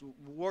Cole. Was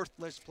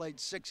worthless, played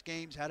 6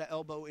 games, had an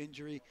elbow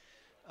injury.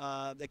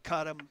 They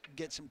cut him,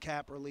 get some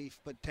cap relief,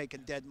 but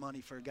taking dead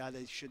money for a guy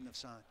they shouldn't have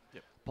signed.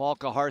 Paul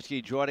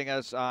Kuharsky joining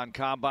us on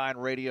Combine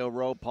Radio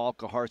Row,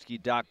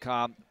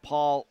 paulkuharsky.com.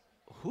 Paul,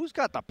 who's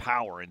got the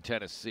power in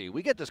Tennessee?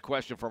 We get this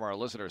question from our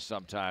listeners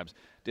sometimes.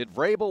 Did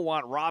Vrabel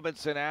want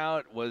Robinson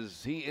out?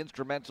 Was he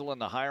instrumental in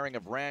the hiring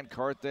of Rand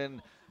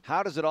Carthen?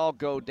 How does it all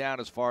go down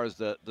as far as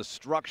the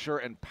structure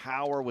and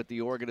power with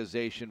the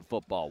organization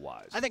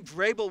football-wise? I think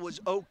Vrabel was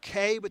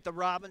okay with the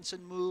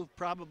Robinson move,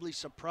 probably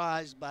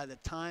surprised by the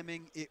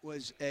timing. It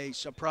was a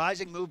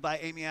surprising move by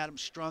Amy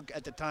Adams Strunk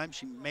at the time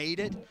she made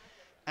it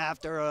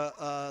after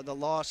the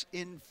loss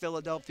in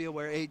Philadelphia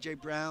where A.J.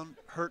 Brown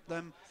hurt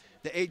them.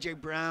 The A.J.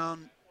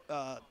 Brown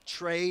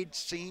trade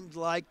seemed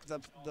like the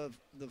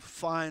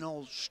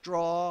final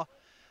straw.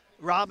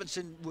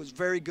 Robinson was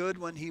very good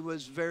when he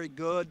was very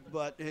good,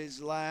 but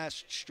his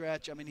last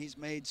stretch, I mean, he's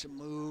made some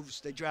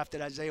moves. They drafted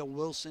Isaiah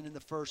Wilson in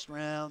the first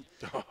round.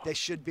 They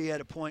should be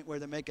at a point where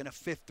they're making a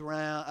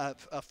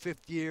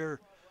fifth-year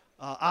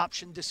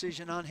option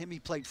decision on him. He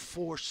played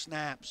 4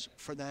 snaps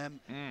for them.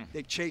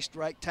 They chased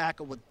right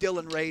tackle with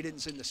Dylan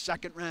Radins in the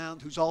second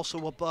round, who's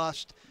also a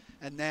bust.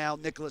 And now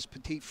Nicholas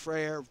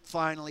Petit-Frere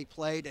finally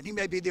played, and he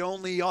may be the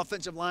only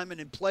offensive lineman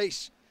in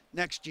place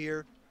next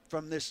year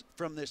from this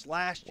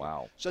last year.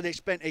 Wow. So they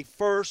spent a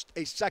first,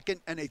 a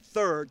second, and a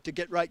third to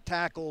get right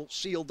tackle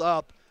sealed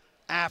up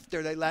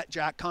after they let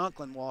Jack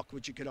Conklin walk,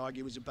 which you could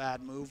argue was a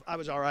bad move. I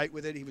was all right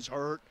with it. He was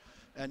hurt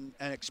and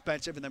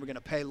expensive, and then we're going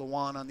to pay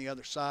Lewan on the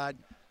other side,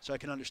 so I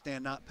can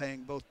understand not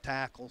paying both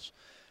tackles.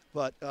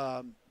 But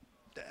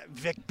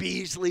Vic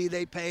Beasley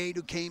they paid,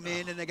 who came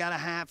in, and they got a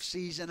half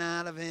season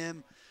out of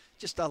him.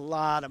 Just a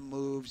lot of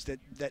moves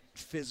that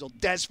fizzled.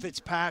 Des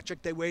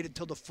Fitzpatrick, they waited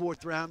till the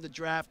 4th round to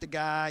draft a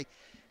guy.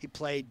 He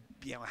played,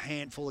 a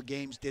handful of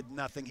games, did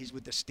nothing. He's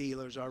with the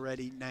Steelers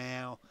already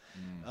now.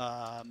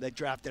 They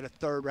drafted a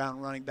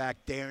 3rd-round running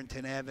back,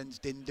 Darrington Evans,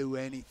 didn't do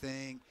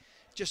anything.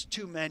 Just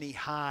too many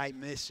high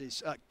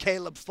misses.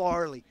 Caleb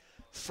Farley,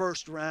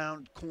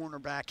 1st-round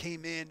cornerback,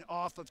 came in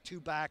off of 2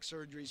 back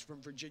surgeries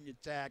from Virginia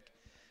Tech.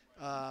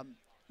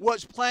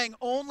 Was playing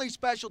only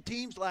special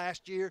teams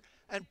last year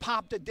and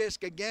popped a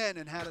disc again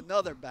and had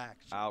another back.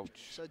 Ouch.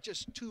 So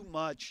just too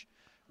much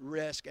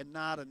risk and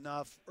not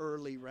enough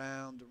early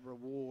round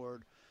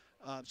reward.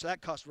 So that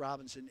cost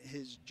Robinson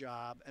his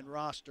job, and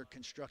roster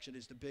construction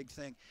is the big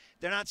thing.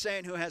 They're not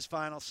saying who has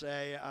final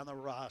say on the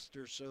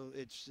roster, so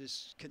it's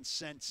this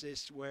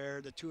consensus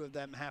where the 2 of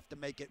them have to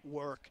make it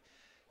work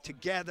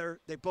together.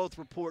 They both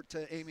report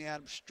to Amy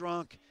Adams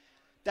Strunk.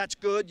 That's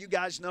good, you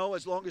guys know,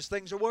 as long as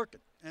things are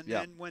working. And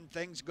then when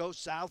things go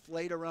south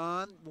later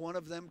on, one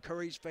of them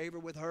curries favor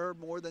with her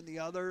more than the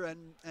other,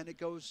 and it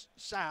goes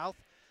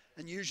south.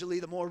 And usually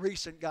the more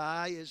recent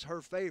guy is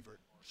her favorite.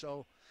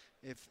 So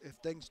if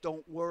things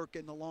don't work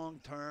in the long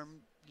term,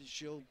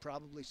 she'll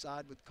probably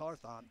side with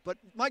Carthon. But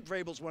Mike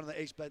Vrabel's one of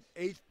the 8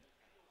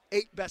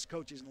 best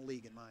coaches in the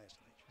league, in my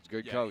estimation. He's a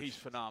good coach. He's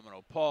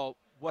phenomenal. Paul,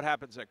 what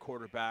happens at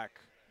quarterback?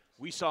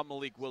 We saw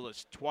Malik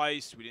Willis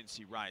twice. We didn't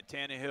see Ryan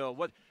Tannehill.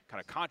 What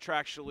kind of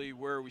contractually,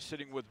 where are we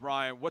sitting with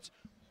Ryan? What's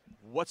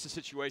the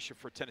situation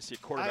for Tennessee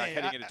quarterback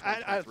heading into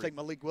 2023? I don't think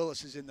Malik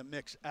Willis is in the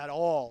mix at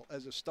all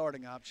as a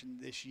starting option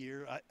this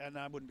year, and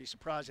I wouldn't be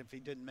surprised if he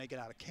didn't make it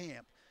out of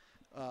camp.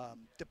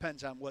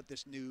 Depends on what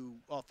this new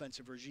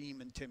offensive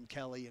regime and Tim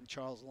Kelly and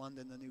Charles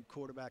London, the new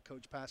quarterback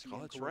coach, passing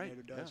game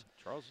coordinator, does.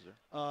 Yeah, Charles is there.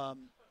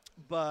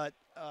 But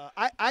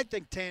I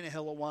think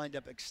Tannehill will wind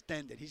up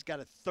extended. He's got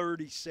a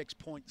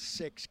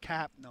 36.6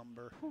 cap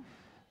number.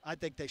 I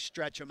think they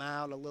stretch him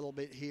out a little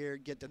bit here,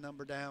 get the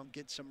number down,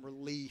 get some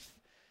relief,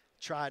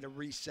 try to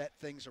reset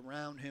things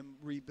around him,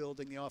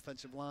 rebuilding the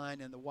offensive line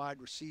and the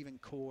wide receiving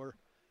core,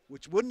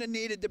 which wouldn't have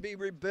needed to be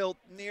rebuilt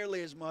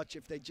nearly as much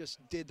if they just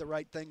did the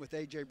right thing with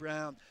A.J.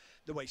 Brown,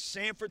 the way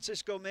San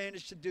Francisco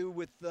managed to do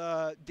with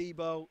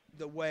Debo,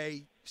 the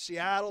way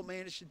Seattle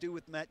managed to do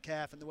with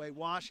Metcalf, and the way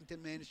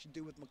Washington managed to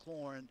do with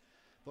McLaurin,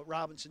 but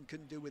Robinson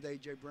couldn't do with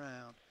A.J.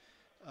 Brown.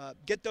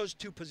 Get those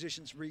 2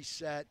 positions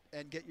reset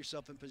and get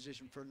yourself in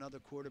position for another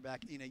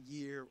quarterback in a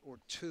year or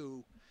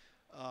 2.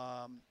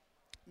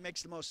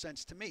 Makes the most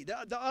sense to me.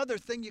 The other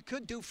thing you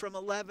could do from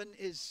 11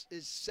 is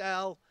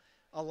sell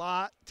a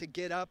lot to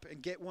get up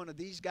and get one of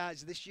these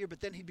guys this year, but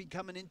then he'd be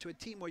coming into a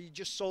team where you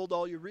just sold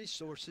all your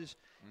resources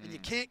and you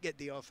can't get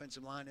the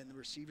offensive line and the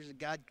receivers, and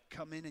God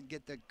come in and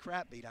get the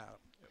crap beat out of him.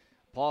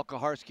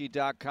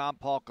 PaulKuharsky.com.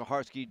 Paul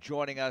Kuharsky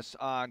joining us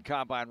on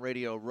Combine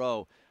Radio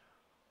Row.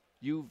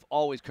 You've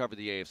always covered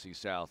the AFC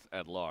South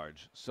at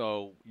large.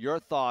 So your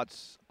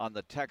thoughts on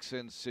the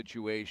Texans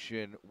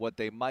situation, what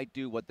they might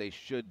do, what they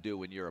should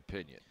do, in your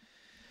opinion?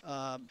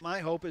 My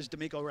hope is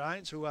DeMeco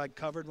Ryans, who I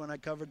covered when I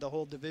covered the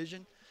whole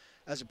division,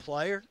 as a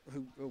player,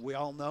 who we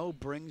all know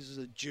brings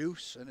the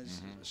juice and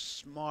is a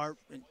smart,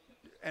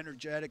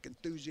 energetic,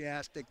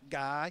 enthusiastic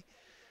guy.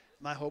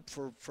 My hope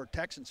for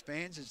Texans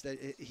fans is that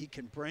he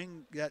can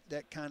bring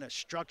that kind of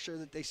structure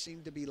that they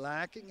seem to be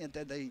lacking, and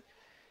that they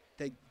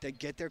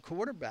get their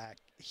quarterback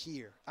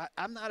here.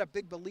 I'm not a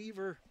big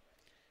believer.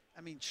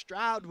 I mean,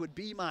 Stroud would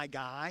be my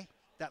guy.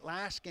 That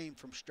last game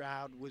from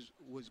Stroud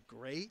was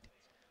great.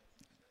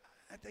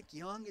 I think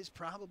Young is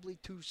probably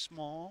too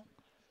small.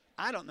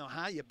 I don't know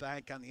how you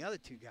bank on the other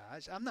two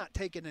guys. I'm not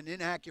taking an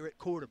inaccurate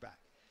quarterback.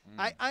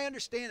 I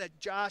understand that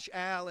Josh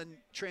Allen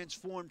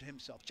transformed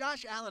himself.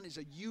 Josh Allen is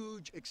a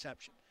huge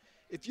exception.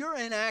 If you're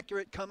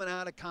inaccurate coming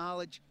out of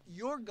college,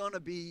 you're going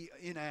to be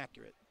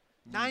inaccurate.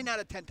 9 out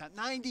of 10 times,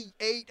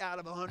 98 out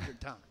of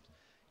 100 times.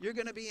 You're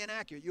going to be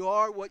inaccurate. You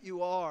are what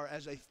you are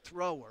as a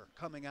thrower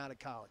coming out of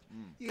college.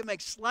 You can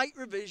make slight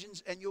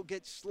revisions and you'll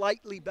get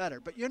slightly better,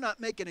 but you're not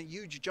making a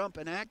huge jump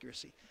in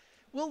accuracy.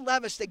 Will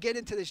Levis, they get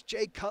into this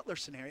Jay Cutler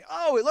scenario.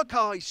 Oh, look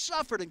how he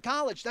suffered in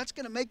college. That's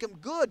going to make him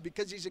good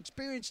because he's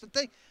experienced the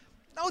thing.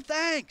 No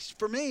thanks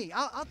for me.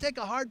 I'll take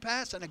a hard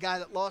pass on a guy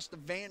that lost to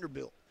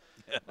Vanderbilt.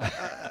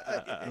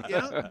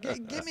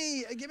 Give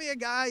me a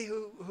guy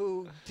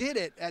who did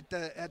it at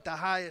the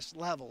highest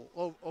level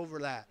over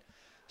that.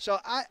 So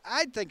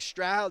I think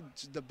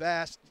Stroud's the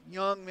best.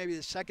 Young maybe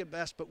the second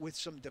best, but with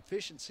some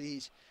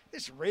deficiencies.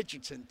 This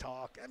Richardson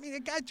talk. I mean, the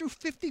guy threw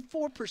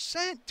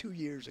 54% 2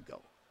 years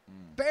ago.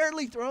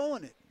 Barely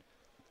throwing it.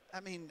 I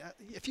mean,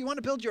 if you want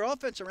to build your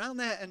offense around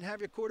that and have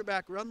your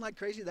quarterback run like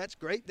crazy, that's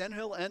great. Then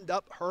he'll end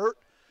up hurt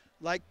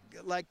like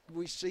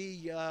we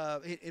see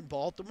in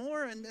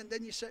Baltimore, and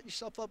then you set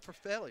yourself up for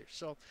failure.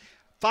 So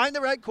find the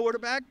right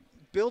quarterback,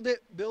 build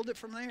it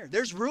from there.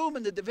 There's room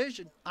in the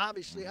division,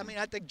 obviously. I mean,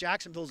 I think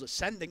Jacksonville's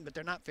ascending, but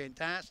they're not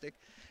fantastic.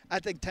 I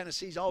think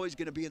Tennessee's always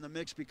going to be in the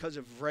mix because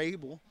of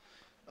Vrabel.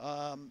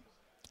 And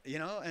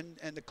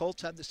the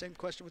Colts have the same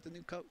question with the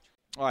new coach.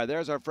 All right,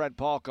 there's our friend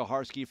Paul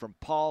Kuharsky from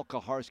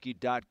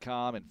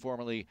PaulKuharsky.com and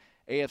formerly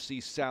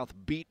AFC South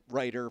beat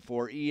writer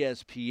for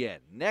ESPN.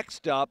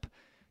 Next up,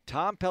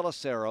 Tom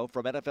Pelissero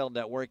from NFL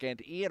Network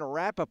and Ian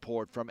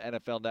Rappaport from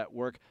NFL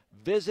Network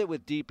visit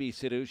with DP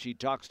Sidhu. She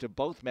talks to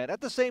both men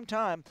at the same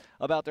time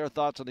about their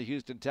thoughts on the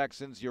Houston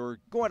Texans. You're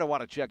going to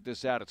want to check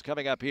this out. It's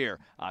coming up here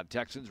on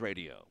Texans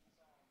Radio.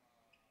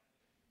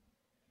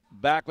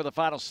 Back with the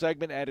final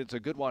segment, and it's a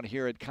good one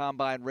here at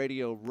Combine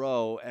Radio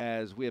Row,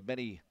 as we have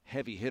many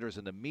heavy hitters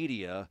in the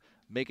media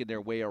making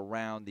their way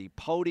around the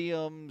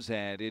podiums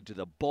and into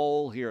the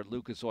bowl here at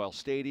Lucas Oil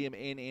Stadium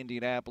in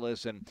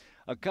Indianapolis. And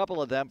a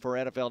couple of them for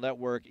NFL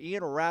Network,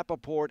 Ian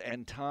Rappaport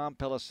and Tom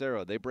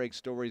Pelissero. They break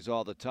stories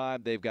all the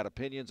time. They've got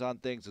opinions on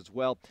things as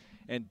well.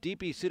 And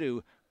DP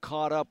Sidhu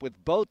caught up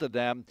with both of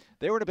them.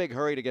 They were in a big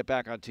hurry to get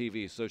back on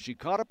TV, so she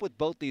caught up with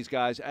both these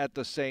guys at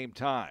the same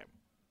time.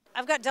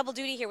 I've got double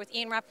duty here with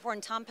Ian Rappaport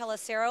and Tom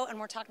Pelissero, and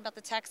we're talking about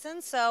the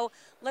Texans. So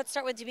let's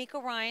start with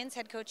DeMeco Ryans,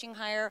 head coaching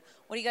hire.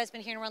 What have you guys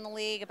been hearing around the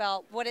league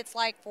about what it's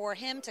like for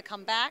him to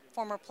come back,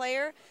 former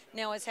player,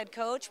 now as head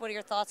coach? What are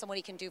your thoughts on what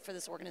he can do for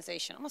this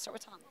organization? I'm going to start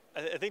with Tom.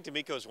 I think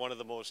DeMeco is one of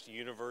the most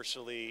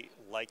universally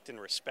liked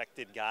and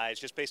respected guys,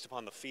 just based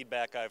upon the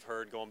feedback I've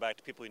heard going back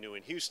to people he knew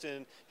in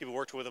Houston, people who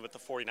worked with him at the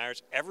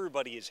 49ers.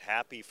 Everybody is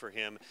happy for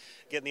him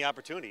getting the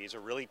opportunity. He's a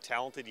really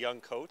talented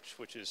young coach,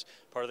 which is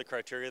part of the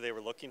criteria they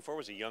were looking for,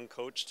 was a young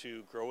coach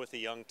to grow with a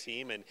young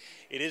team. And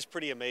it is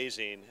pretty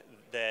amazing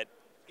that,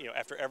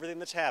 after everything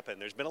that's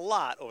happened, there's been a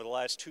lot over the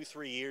last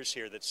 2-3 years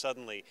here that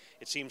suddenly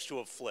it seems to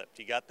have flipped.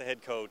 You got the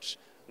head coach,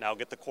 now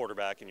get the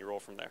quarterback, and you roll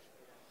from there.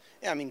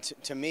 Yeah, I mean,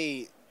 to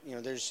me,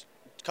 there's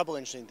a couple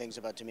interesting things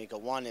about DeMeco.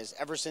 One is,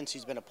 ever since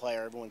he's been a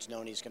player, everyone's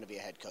known he's going to be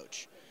a head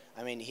coach.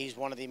 I mean, he's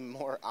one of the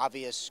more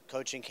obvious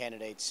coaching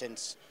candidates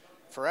since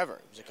forever.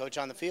 He was a coach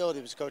on the field,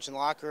 he was a coach in the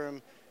locker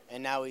room,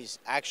 and now he's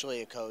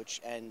actually a coach.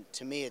 And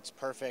to me, it's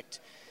perfect.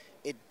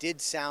 It did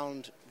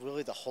sound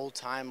really the whole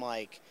time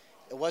like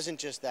it wasn't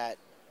just that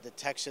the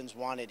Texans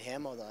wanted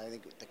him, although I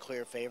think the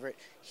clear favorite.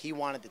 He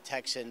wanted the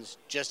Texans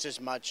just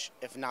as much,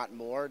 if not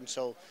more. And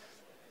so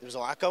there was a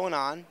lot going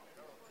on.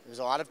 There was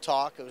a lot of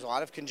talk. There was a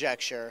lot of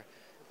conjecture.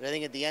 But I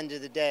think at the end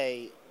of the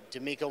day,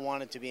 DeMeco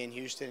wanted to be in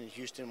Houston, and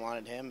Houston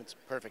wanted him. It's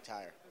a perfect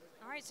hire.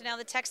 All right, so now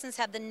the Texans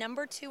have the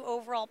number 2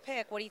 overall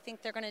pick. What do you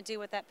think they're going to do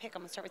with that pick?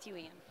 I'm going to start with you,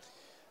 Ian.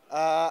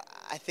 I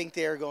think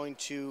they're going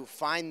to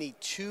find the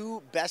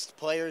 2 best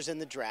players in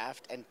the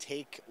draft and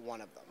take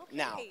one of them. Okay.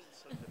 Now,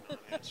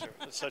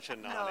 It's such a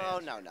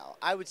non-answer. No.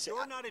 I would say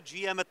You're not a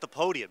GM at the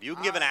podium. You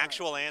can give an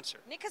actual answer.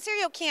 Nick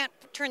Caserio can't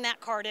turn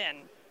that card in,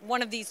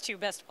 one of these 2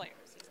 best players.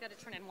 got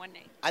to turn in one,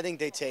 Nate? I think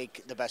they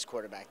take the best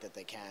quarterback that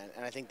they can,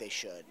 and I think they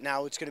should.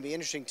 Now, what's going to be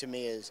interesting to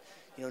me is,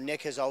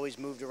 Nick has always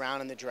moved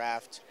around in the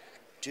draft.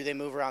 Do they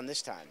move around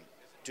this time?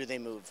 Do they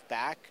move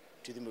back?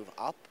 Do they move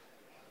up?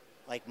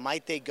 Like,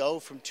 might they go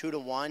from 2 to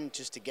 1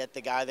 just to get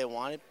the guy they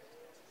wanted?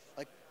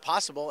 Like,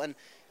 possible.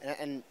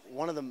 And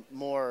one of the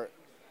more,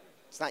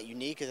 it's not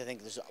unique, because I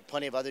think there's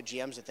plenty of other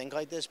GMs that think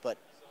like this, but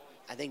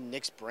I think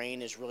Nick's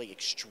brain is really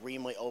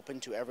extremely open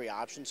to every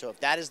option. So if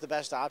that is the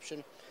best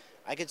option,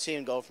 I could see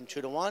him go from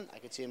 2 to 1. I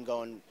could see him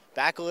going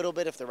back a little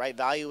bit if the right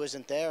value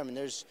isn't there. I mean,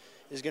 there's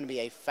going to be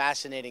a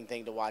fascinating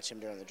thing to watch him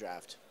during the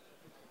draft.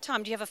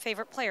 Tom, do you have a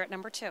favorite player at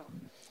number 2?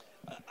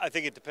 I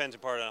think it depends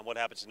in part on what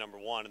happens at number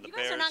 1. And the You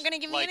guys Bears, are not going to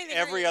give me like anything.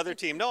 every are you? other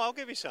team. No, I'll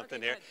give you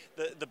something Okay,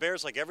 here. The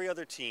Bears, like every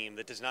other team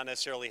that does not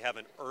necessarily have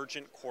an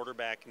urgent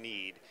quarterback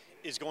need,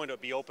 is going to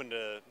be open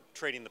to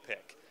trading the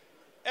pick.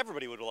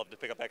 Everybody would love to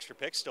pick up extra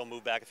picks, still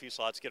move back a few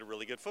slots, get a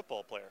really good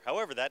football player.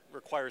 However, that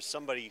requires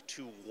somebody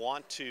to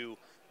want to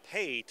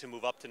pay to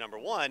move up to number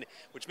 1,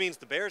 which means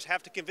the Bears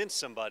have to convince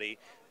somebody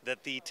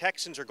that the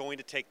Texans are going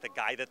to take the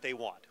guy that they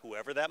want,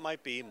 whoever that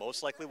might be,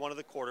 most likely one of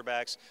the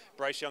quarterbacks.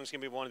 Bryce Young's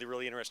going to be one of the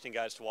really interesting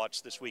guys to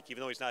watch this week, even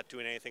though he's not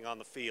doing anything on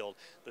the field.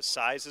 The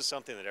size is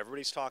something that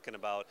everybody's talking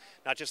about,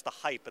 not just the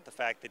height, but the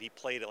fact that he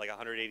played at like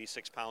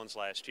 186 pounds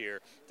last year.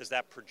 Does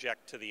that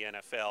project to the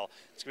NFL?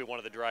 It's going to be one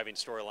of the driving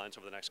storylines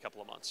over the next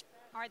couple of months.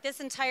 All right, this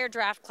entire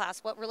draft class,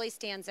 what really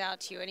stands out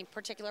to you? Any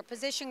particular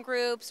position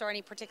groups or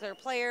any particular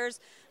players?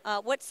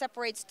 What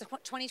separates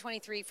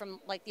 2023 from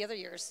like the other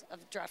years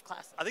of draft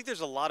class? I think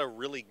there's a lot of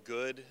really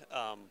good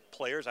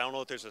players. I don't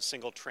know if there's a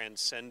single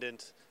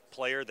transcendent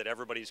player that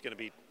everybody's going to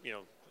be,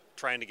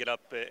 trying to get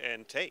up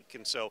and take.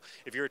 And so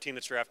if you're a team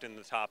that's drafted in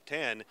the top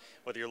 10,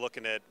 whether you're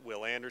looking at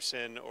Will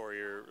Anderson or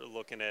you're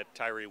looking at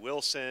Tyree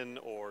Wilson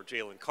or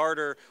Jalen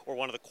Carter or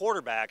one of the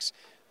quarterbacks,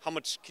 how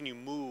much can you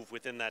move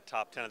within that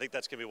top 10? I think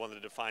that's going to be one of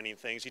the defining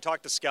things. You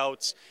talk to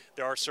scouts,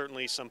 there are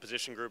certainly some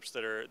position groups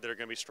that are going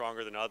to be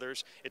stronger than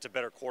others. It's a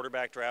better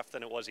quarterback draft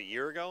than it was a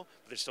year ago,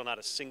 but there's still not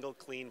a single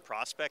clean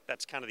prospect.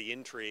 That's kind of the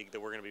intrigue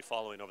that we're going to be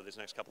following over these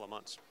next couple of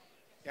months.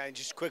 Yeah, and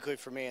just quickly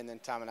for me, and then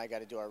Tom and I got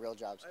to do our real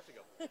jobs. I have to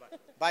go. Bye.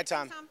 Bye,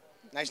 Tom. Tom.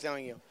 Nice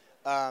knowing you.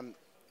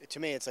 To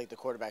me, it's like the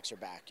quarterbacks are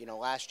back.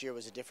 Last year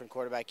was a different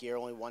quarterback year,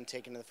 only one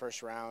taken in the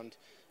first round,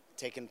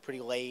 taken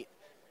pretty late.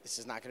 This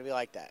is not going to be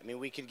like that. I mean,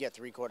 we could get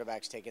 3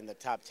 quarterbacks taken in the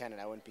top 10,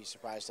 and I wouldn't be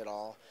surprised at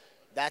all.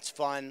 That's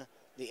fun.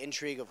 The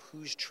intrigue of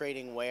who's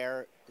trading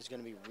where is going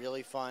to be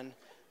really fun.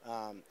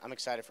 I'm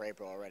excited for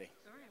April already.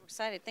 All right, we're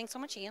excited. Thanks so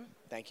much, Ian.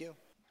 Thank you.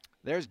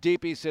 There's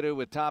DP Sidhu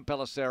with Tom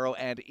Pelissero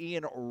and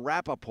Ian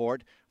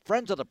Rappaport,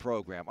 friends of the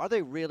program. Are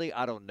they really?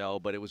 I don't know,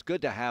 but it was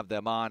good to have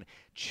them on.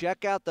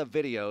 Check out the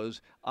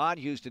videos on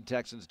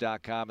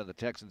HoustonTexans.com and the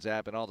Texans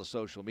app and all the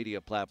social media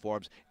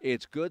platforms.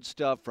 It's good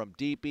stuff from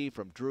DP,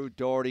 from Drew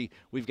Doherty.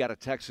 We've got a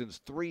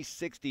Texans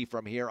 360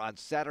 from here on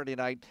Saturday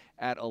night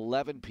at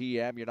 11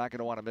 p.m. You're not going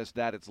to want to miss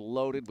that. It's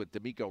loaded with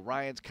D'Amico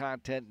Ryan's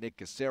content, Nick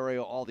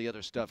Caserio, all the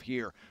other stuff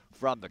here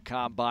from the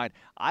Combine.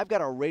 I've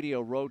got a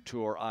Radio Road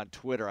Tour on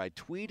Twitter. I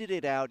tweeted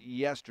it out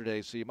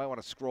yesterday, so you might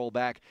want to scroll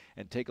back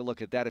and take a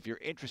look at that if you're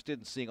interested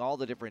in seeing all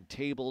the different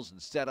tables and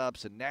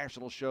setups and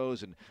national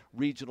shows and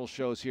regional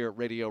shows here at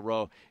Radio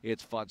Row.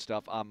 It's fun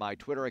stuff on my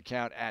Twitter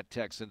account at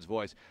Texans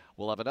Voice.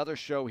 We'll have another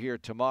show here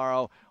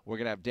tomorrow. We're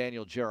going to have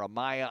Daniel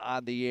Jeremiah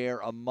on the air,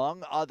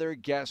 among other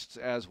guests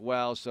as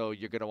well, so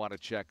you're going to want to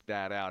check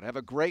that out. Have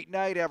a great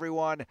night,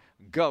 everyone.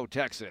 Go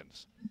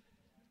Texans.